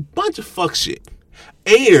 It's a bunch of fuck shit.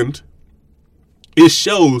 And it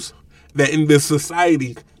shows that in this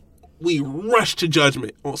society, we rush to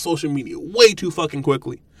judgment on social media way too fucking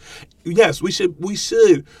quickly. Yes, we should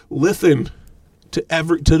listen to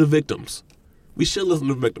the victims. We should listen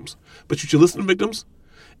to the victims. But you should listen to victims.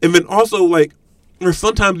 And then also, like, or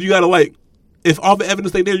sometimes you gotta, like, if all the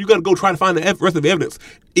evidence ain't there, you gotta go try to find the rest of the evidence.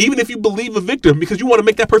 Even if you believe a victim, because you want to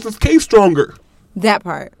make that person's case stronger. That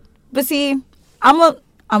part. But see, I'm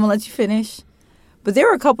gonna let you finish. But there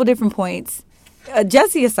are a couple different points.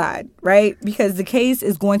 Jussie aside, right? Because the case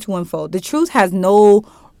is going to unfold. The truth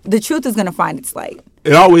is going to find its light.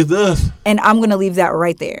 It always does. And I'm going to leave that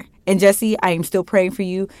right there. And Jussie, I am still praying for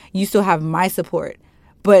you. You still have my support.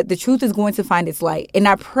 But the truth is going to find its light. And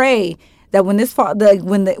I pray that when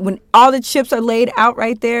all the chips are laid out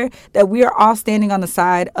right there, that we are all standing on the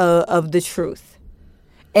side of the truth.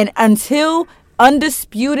 And until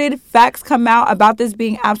undisputed facts come out about this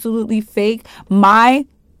being absolutely fake, my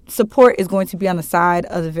support is going to be on the side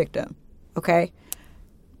of the victim. Okay?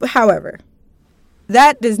 But however,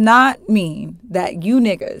 that does not mean that you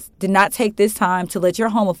niggas did not take this time to let your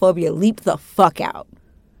homophobia leap the fuck out.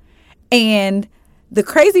 And the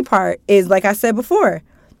crazy part is, like I said before,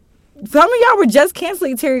 some of y'all were just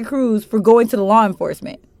canceling Terry Crews for going to the law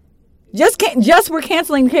enforcement. Just were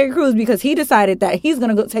canceling Terry Crews because he decided that he's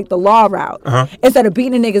gonna go take the law route instead of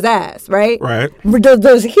beating a nigga's ass, right? Right. He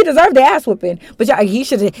deserved the ass whooping, but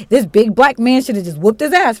this big black man should have just whooped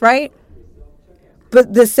his ass, right?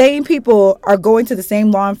 But the same people are going to the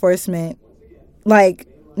same law enforcement. Like,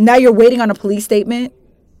 now you're waiting on a police statement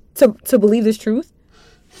to believe this truth.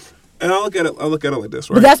 And I look at it like this,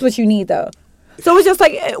 right? But that's what you need, though. So it's just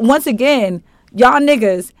like, once again, y'all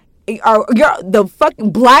niggas the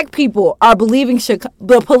fucking black people are believing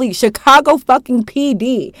the police, Chicago fucking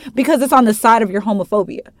PD, because it's on the side of your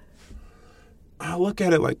homophobia. I look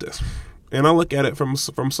at it like this, and I look at it from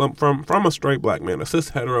a straight black man, a cis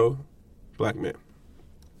hetero black man.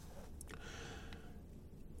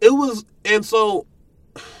 And so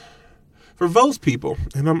for those people,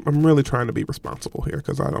 and I'm really trying to be responsible here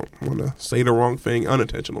because I don't want to say the wrong thing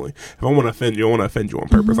unintentionally. If I want to offend you, I want to offend you on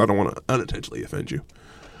purpose. I don't want to unintentionally offend you.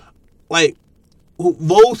 Like,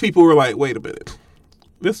 those people were like, wait a minute,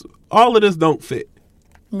 all of this don't fit.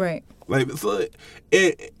 Right. Like, so,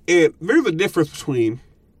 and there's a difference between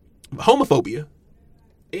homophobia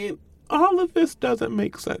and all of this doesn't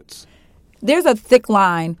make sense. There's a thick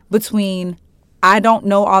line between I don't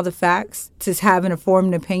know all the facts to have an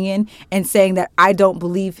informed opinion and saying that I don't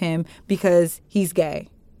believe him because he's gay.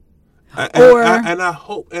 I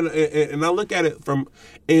hope, and I look at it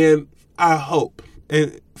and I hope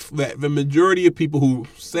that the majority of people who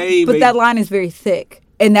say... But that line is very thick.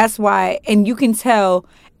 And that's why, and you can tell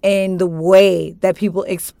in the way that people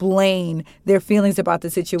explain their feelings about the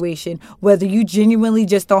situation, whether you genuinely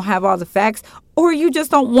just don't have all the facts or you just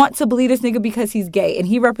don't want to believe this nigga because he's gay and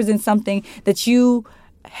he represents something that you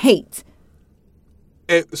hate.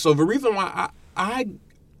 And so the reason why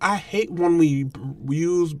I hate when we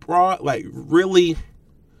use broad, like really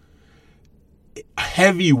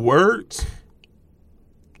heavy words,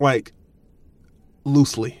 like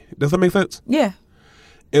loosely. Does that make sense? Yeah.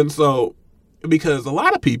 And so, because a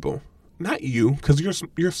lot of people, not you, because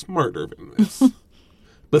you're smarter than this,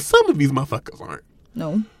 but some of these motherfuckers aren't.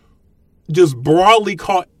 No. Just broadly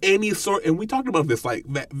call any sort, and we talked about this, like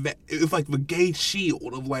that it's like the gay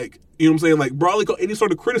shield of, like, you know what I'm saying, like broadly call any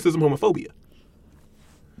sort of criticism homophobia.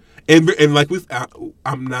 And like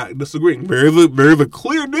I'm not disagreeing. There's a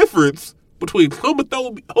clear difference between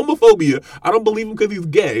homophobia, I don't believe him because he's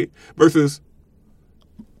gay, versus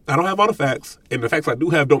I don't have all the facts, and the facts I do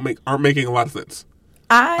have aren't making a lot of sense.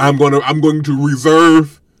 I'm going to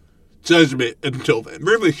reserve judgment until then.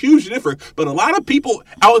 There's a huge difference, but a lot of people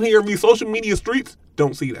out here in these social media streets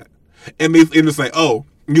don't see that, and they say, "Oh,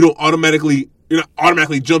 you're not automatically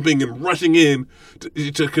jumping and rushing in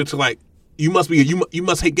to like you must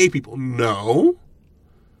hate gay people." No,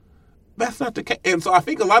 that's not the case. And so I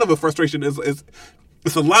think a lot of the frustration is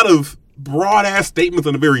it's a lot of broad ass statements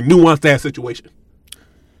in a very nuanced ass situation.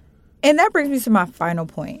 And that brings me to my final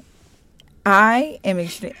point. I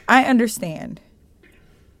understand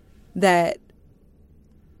that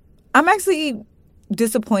I'm actually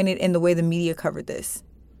disappointed in the way the media covered this.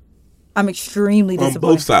 I'm extremely disappointed.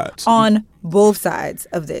 On both sides. On both sides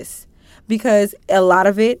of this. Because a lot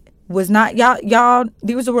of it was not, y'all,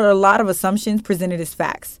 these were a lot of assumptions presented as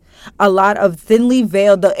facts. A lot of thinly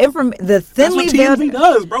veiled, the thinly veiled. That's what TMZ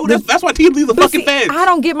does, bro. That's why TMZ is a fucking feds. I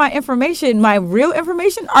don't get my information, my real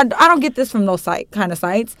information. I don't get this from those kind of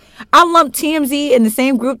sites. I lump TMZ in the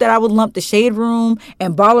same group that I would lump the Shade Room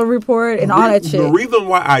and Baller Report and all that shit. The reason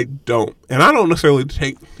why I don't, and I don't necessarily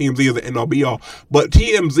take TMZ as an end all be all, but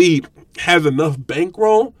TMZ has enough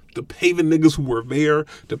bankroll to pay the niggas who were there,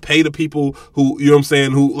 to pay the people who, you know what I'm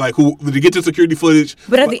saying, who to get the security footage.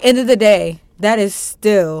 But at the end of the day, that is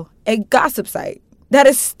still a gossip site. That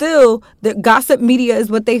is still, the gossip media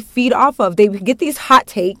is what they feed off of. They get these hot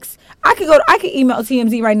takes. I could email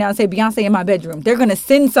TMZ right now and say Beyonce in my bedroom. They're going to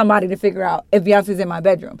send somebody to figure out if Beyonce's in my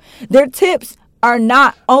bedroom. Their tips are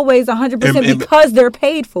not always 100% because they're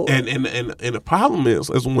paid for. And the problem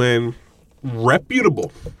is when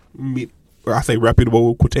reputable, I say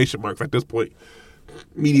reputable quotation marks at this point,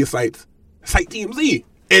 media sites cite TMZ.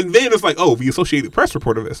 And then it's like, oh, the Associated Press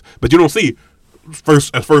reported this. But you don't see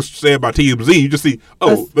first say about TMZ, you just see,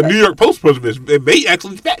 the New York Post posted this. They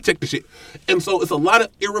actually fact check the shit. And so it's a lot of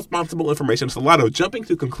irresponsible information. It's a lot of jumping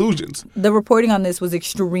to conclusions. The reporting on this was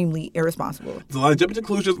extremely irresponsible. It's a lot of jumping to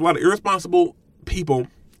conclusions, a lot of irresponsible people,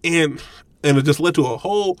 and it just led to a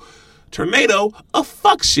whole tornado of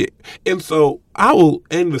fuck shit. And so I will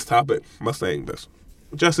end this topic by saying this.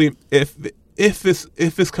 Jesse, if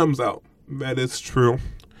this comes out that it's true,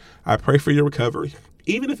 I pray for your recovery.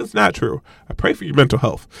 Even if it's not true, I pray for your mental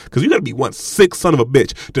health. Because you got to be one sick son of a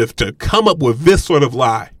bitch to come up with this sort of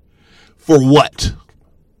lie. For what?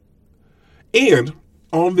 And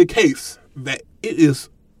on the case that it is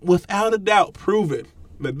without a doubt proven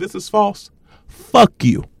that this is false, fuck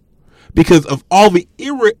you. Because of all the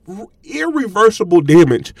irreversible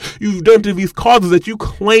damage you've done to these causes that you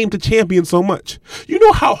claim to champion so much. You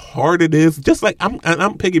know how hard it is? Just like I'm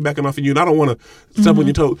piggybacking off of you, and I don't want to step on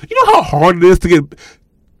your toes. You know how hard it is to get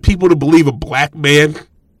people to believe a black man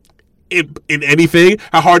in anything?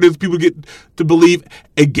 How hard it is people get to believe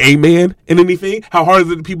a gay man in anything? How hard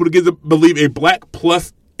is it for people to get to believe a black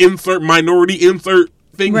plus insert minority insert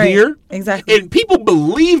thing here? Exactly. And people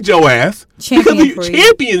believed your ass because you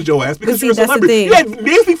championed your ass because you're a celebrity. You had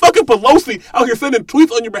Nancy fucking Pelosi out here sending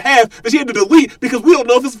tweets on your behalf that she had to delete because we don't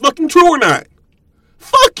know if it's fucking true or not.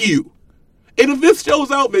 Fuck you. And if this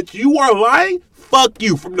shows out that you are lying, fuck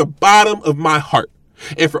you from the bottom of my heart.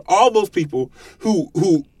 And for all those people who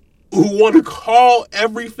want to call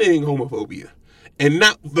everything homophobia and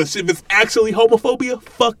not the shit that's actually homophobia,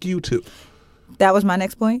 fuck you too. That was my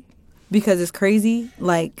next point. Because it's crazy,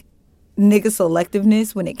 like, nigga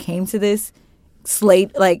selectiveness when it came to this. And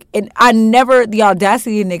the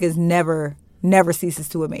audacity of niggas never ceases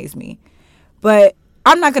to amaze me. But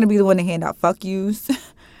I'm not going to be the one to hand out fuck yous.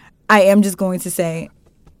 I am just going to say.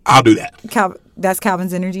 I'll do that. That's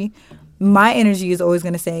Calvin's energy. My energy is always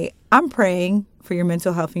going to say, I'm praying for your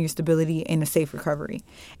mental health and your stability and a safe recovery.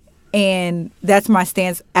 And that's my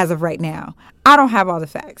stance as of right now. I don't have all the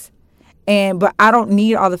facts. But I don't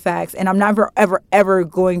need all the facts, and I'm never, ever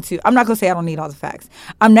going to, I'm not going to say I don't need all the facts.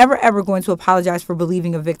 I'm never, ever going to apologize for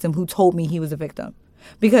believing a victim who told me he was a victim.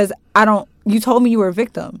 Because you told me you were a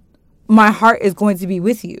victim. My heart is going to be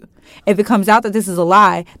with you. If it comes out that this is a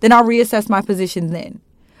lie, then I'll reassess my position then.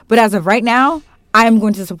 But as of right now, I am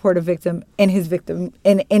going to support a victim in his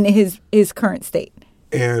current state.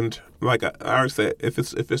 And like I already said, if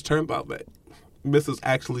it's turned out that this is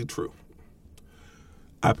actually true,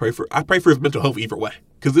 I pray for his mental health either way,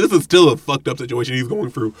 because this is still a fucked up situation he's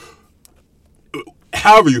going through.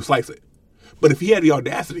 However you slice it, but if he had the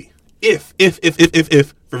audacity, if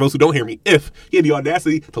for those who don't hear me, if he had the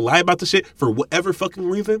audacity to lie about the shit for whatever fucking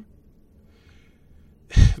reason,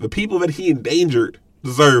 the people that he endangered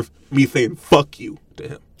deserve me saying fuck you to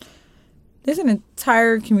him. There's an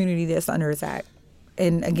entire community that's under attack,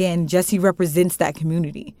 and again, Jesse represents that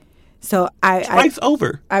community. So twice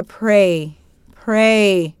over. I pray.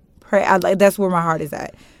 That's where my heart is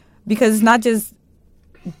at, because it's not just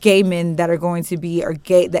gay men that are going to be, or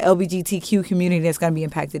the LGBTQ community that's going to be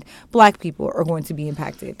impacted. Black people are going to be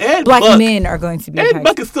impacted. Black men are going to be impacted. Ed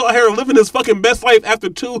Buck is still out here living his fucking best life after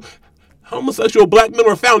 2 homosexual black men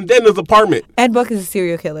were found dead in his apartment. Ed Buck is a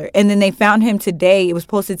serial killer, and then they found him today. It was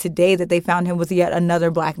posted today that they found him with yet another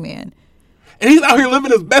black man. And he's out here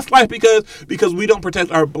living his best life because we don't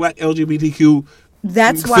protect our black LGBTQ.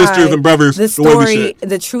 That's why sisters and brothers, the story,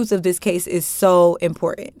 the truth of this case is so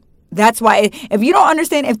important. That's why, if you don't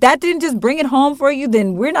understand, if that didn't just bring it home for you,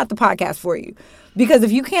 then we're not the podcast for you. Because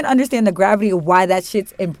if you can't understand the gravity of why that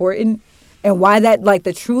shit's important and why that, like,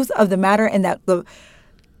 the truth of the matter and that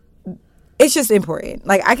it's just important.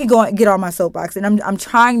 Like, I could go and get on my soapbox, and I'm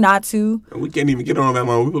trying not to. We can't even get on that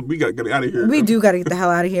long. We got to get out of here. We do got to get the hell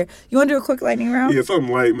out of here. You want to do a quick lightning round? Yeah,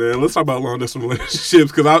 something light, man. Let's talk about long distance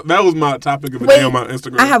relationships, because that was my topic of the day on my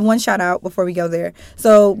Instagram. I have one shout out before we go there.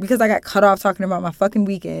 So, because I got cut off talking about my fucking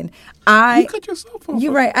weekend, you cut yourself off.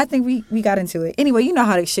 You're right. I think we got into it. Anyway, you know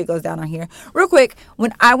how this shit goes down on here. Real quick,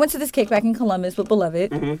 when I went to this kickback in Columbus with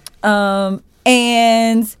Beloved,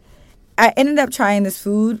 and I ended up trying this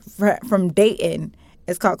food from Dayton.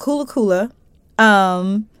 It's called Kula Kula.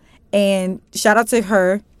 And shout out to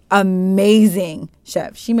her. Amazing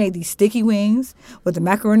chef. She made these sticky wings with the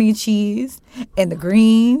macaroni and cheese and the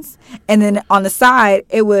greens. And then on the side,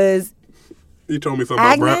 it was you told me something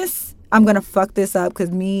Agnes. About I'm going to fuck this up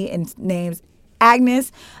because me and name's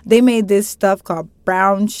Agnes. They made this stuff called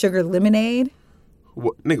brown sugar lemonade.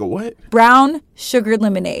 What? Nigga, what? Brown sugar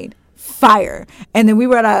lemonade. Fire. And then we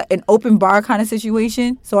were at an open bar kind of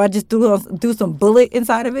situation, so I just threw some bullet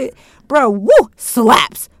inside of it. Bro, woo,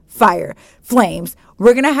 slaps. Fire. Flames.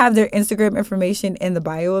 We're going to have their Instagram information in the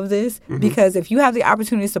bio of this, because if you have the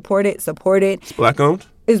opportunity to support it. It's black owned?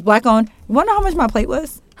 It's black owned. You want to know how much my plate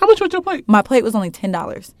was? How much was your plate? My plate was only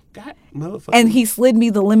 $10. God, motherfucker. And he slid me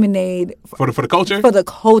the lemonade. For the culture? For the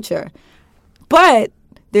culture. But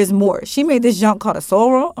there's more. She made this junk called a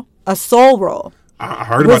soul roll. A soul roll. I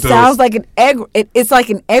heard about Which those. sounds like an egg. It's like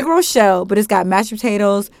an egg roll shell, but it's got mashed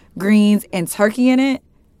potatoes, greens, and turkey in it.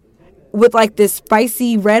 With like this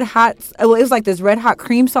spicy red hot. Well, it was like this red hot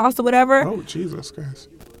cream sauce or whatever. Oh, Jesus, guys.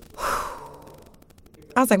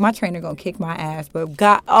 I was like, my trainer gonna kick my ass, but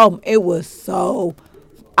God, it was so.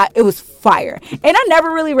 It was fire. And I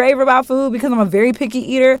never really rave about food because I'm a very picky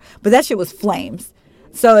eater, but that shit was flames.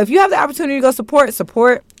 So if you have the opportunity to go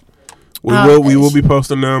support. We will be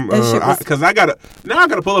posting them because I gotta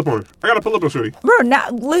pull up on her. I gotta pull up on Shorty. Bro,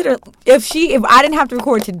 not literally. If I didn't have to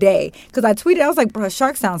record today, because I tweeted, I was like, bro,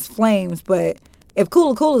 Shark sounds flames, but if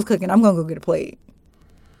Kula is cooking, I'm gonna go get a plate.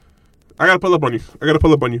 I gotta pull up on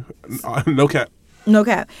you. No cap. No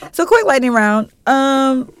cap. So quick lightning round.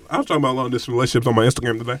 I was talking about long distance relationships on my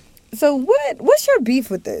Instagram today. So what's your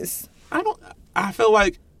beef with this? I feel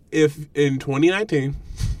like if in 2019,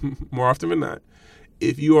 more often than not,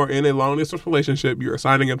 if you are in a long distance relationship, you are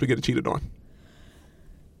signing up to get cheated on.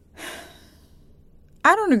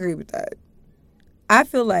 I don't agree with that. I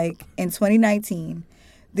feel like in 2019,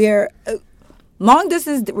 long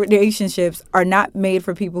distance relationships are not made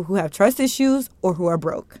for people who have trust issues or who are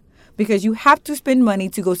broke. Because you have to spend money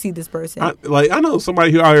to go see this person. I know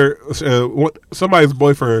somebody who out here, somebody's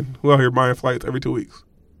boyfriend who out here buying flights every 2 weeks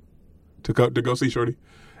to go see Shorty.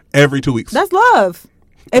 Every 2 weeks. That's love.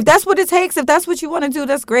 If that's what it takes, if that's what you want to do,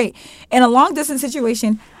 that's great. In a long distance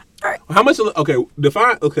situation, how much? Okay,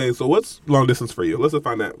 define. Okay, so what's long distance for you? Let's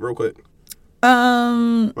define that real quick.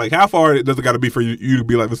 Like how far does it got to be for you to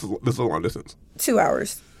be like this is a long distance? 2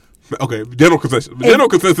 hours. Okay, general consensus. General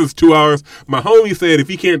consensus 2 hours. My homie said if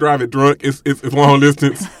he can't drive it drunk, it's long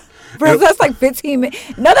distance. Bro, that's like 15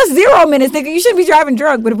 minutes. No, that's 0 minutes, nigga. You shouldn't be driving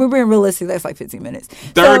drunk, but if we're being realistic, that's like 15 minutes.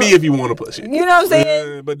 30 if you want to push it. You know what I'm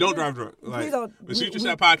saying? But don't drive drunk. Like, Please don't. The Shoot Your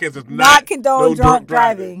Shot podcast is not condone drunk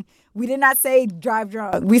driving. We did not say drive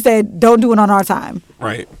drunk. We said don't do it on our time.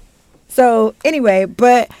 Right. So anyway,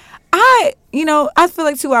 but I feel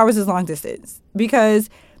like 2 hours is long distance because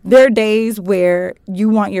there are days where you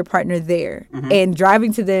want your partner there, and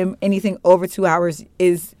driving to them anything over 2 hours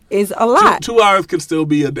is a lot. 2 hours could still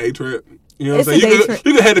be a day trip. You know what I'm saying?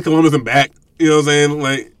 You can head to Columbus and back. You know what I'm saying?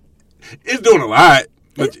 Like, it's doing a lot,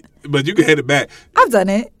 but you can head it back. I've done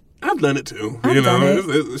it. I've done it too. Done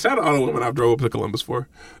it. Shout out all the women I've drove up to Columbus for.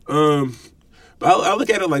 But I look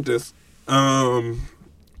at it like this.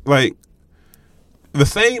 Like, the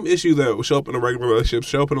same issues that will show up in a regular relationship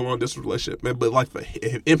show up in a long distance relationship, man. But like,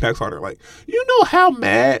 it impacts harder. Like, you know how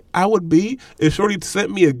mad I would be if Shorty sent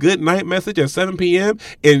me a good night message at 7 p.m.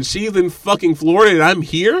 and she's in fucking Florida and I'm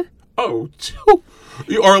here. Oh,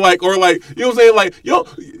 or like, you know what I'm saying? Like, yo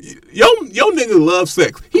nigga loves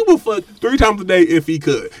sex. He would fuck 3 times a day if he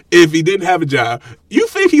could. If he didn't have a job, you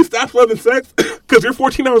think he stops loving sex because you're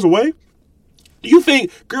 14 hours away? You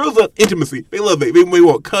think girls love intimacy? They love it. They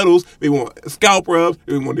want cuddles. They want scalp rubs.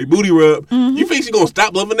 They want their booty rub. You think she's gonna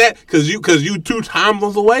stop loving that because you 2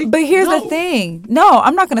 times away? But here's the thing. No,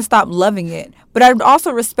 I'm not gonna stop loving it. But I also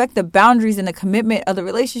respect the boundaries and the commitment of the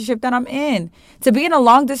relationship that I'm in. To be in a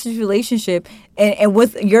long distance relationship and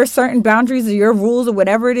with your certain boundaries or your rules or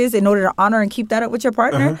whatever it is, in order to honor and keep that up with your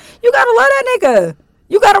partner, you gotta love that nigga.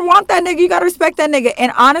 You gotta want that nigga. You gotta respect that nigga.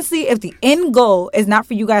 And honestly, if the end goal is not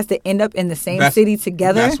for you guys to end up in the same city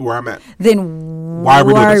together, that's where I'm at. Then why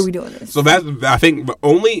are we doing this? So I think the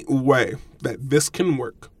only way that this can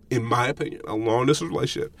work, in my opinion, a long distance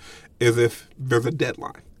relationship, is if there's a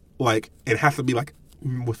deadline. Like, it has to be like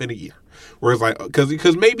within a year. Whereas like,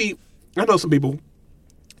 because maybe I know some people,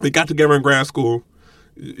 they got together in grad school,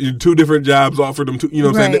 2 different jobs offered them, you know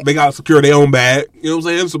what I'm saying? They got to secure their own bag. You know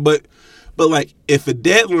what I'm saying? So, But like, if the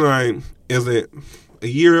deadline isn't a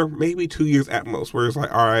year, maybe 2 years at most, where it's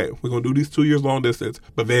like, all right, we're gonna do these 2 years long distance,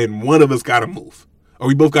 but then one of us gotta move, or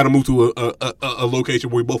we both gotta move to a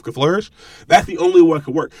location where we both can flourish. That's the only way it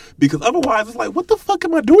could work. Because otherwise, it's like, what the fuck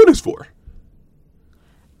am I doing this for?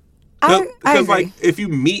 Because like, if you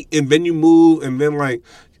meet and then you move and then like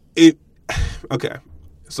it, okay.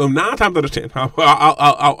 So 9 times out of 10,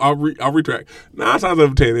 I'll retract. 9 times out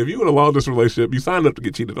of 10, if you're in a long distance relationship, you sign up to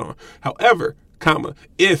get cheated on. However,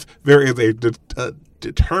 if there is a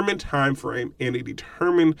determined time frame and a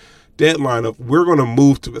determined deadline of we're going to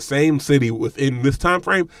move to the same city within this time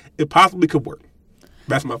frame, it possibly could work.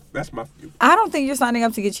 That's my view. I don't think you're signing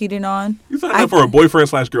up to get cheated on. You signing up for a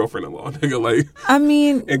boyfriend/girlfriend-in-law, nigga. Like, I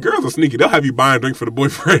mean, and girls are sneaky. They'll have you buying drinks for the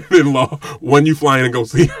boyfriend-in-law when you fly in and go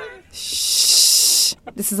see her. Shh.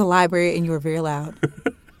 This is a library and you are very loud.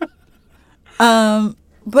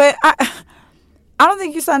 But I don't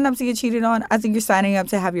think you're signing up to get cheated on. I think you're signing up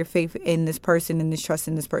to have your faith in this person and this trust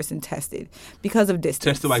in this person tested because of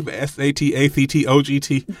distance. Tested like the SAT, ACT,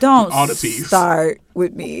 OGT. Don't all the T's. Start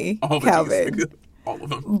with me, all the Calvin. T's. All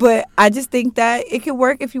of them. But I just think that it could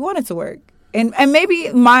work if you want it to work. And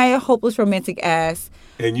maybe my hopeless romantic ass.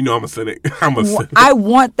 And you know I'm a cynic. I'm a cynic. I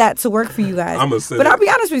want that to work for you guys. I'm a cynic. But I'll be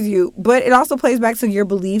honest with you. But it also plays back to your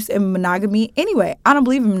beliefs in monogamy. Anyway, I don't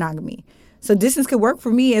believe in monogamy. So distance could work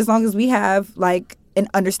for me as long as we have like an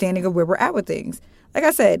understanding of where we're at with things. Like I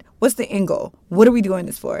said, what's the end goal? What are we doing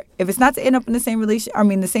this for? If it's not to end up in the same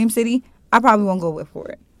the same city, I probably won't go for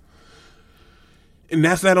it. And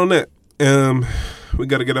that's that on that. We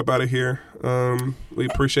got to get up out of here. We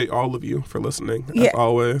appreciate all of you for listening, as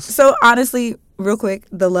always. So honestly, real quick,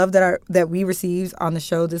 the love that we received on the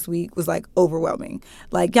show this week was like overwhelming.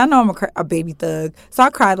 Like, y'all know I'm a baby thug, so I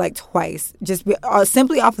cried like twice, just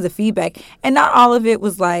simply off of the feedback, and not all of it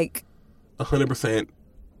was like 100%.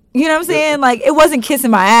 You know what I'm saying? Like, it wasn't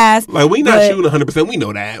kissing my ass. Like, we not shooting 100%. We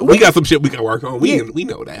know that. We got some shit we can work on. We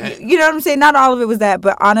know that. You know what I'm saying? Not all of it was that,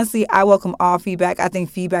 but honestly, I welcome all feedback. I think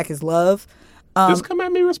feedback is love. Just come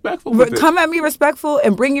at me respectful. Come at me respectful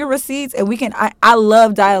and bring your receipts, and we can. I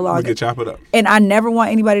love dialogue. We can chop it up. And I never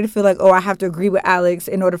want anybody to feel like, oh, I have to agree with Alex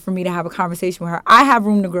in order for me to have a conversation with her. I have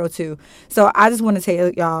room to grow too. So I just want to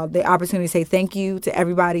take y'all the opportunity to say thank you to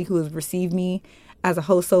everybody who has received me as a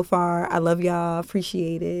host so far. I love y'all.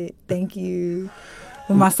 Appreciate it. Thank you.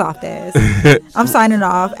 With my soft ass. I'm signing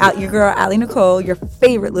off. Out your girl, Allie Nicole, your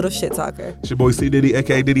favorite little shit talker. It's your boy C. Diddy,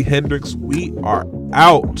 a.k.a. Diddy Hendrix. We are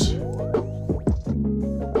out.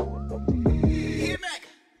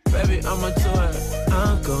 Baby, I'ma do it.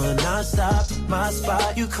 I'm going non-stop. My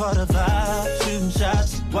spot, you caught a vibe. Shooting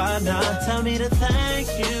shots, why not? Tell me the things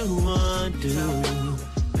you want to do.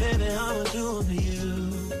 Baby, I'ma do it for you.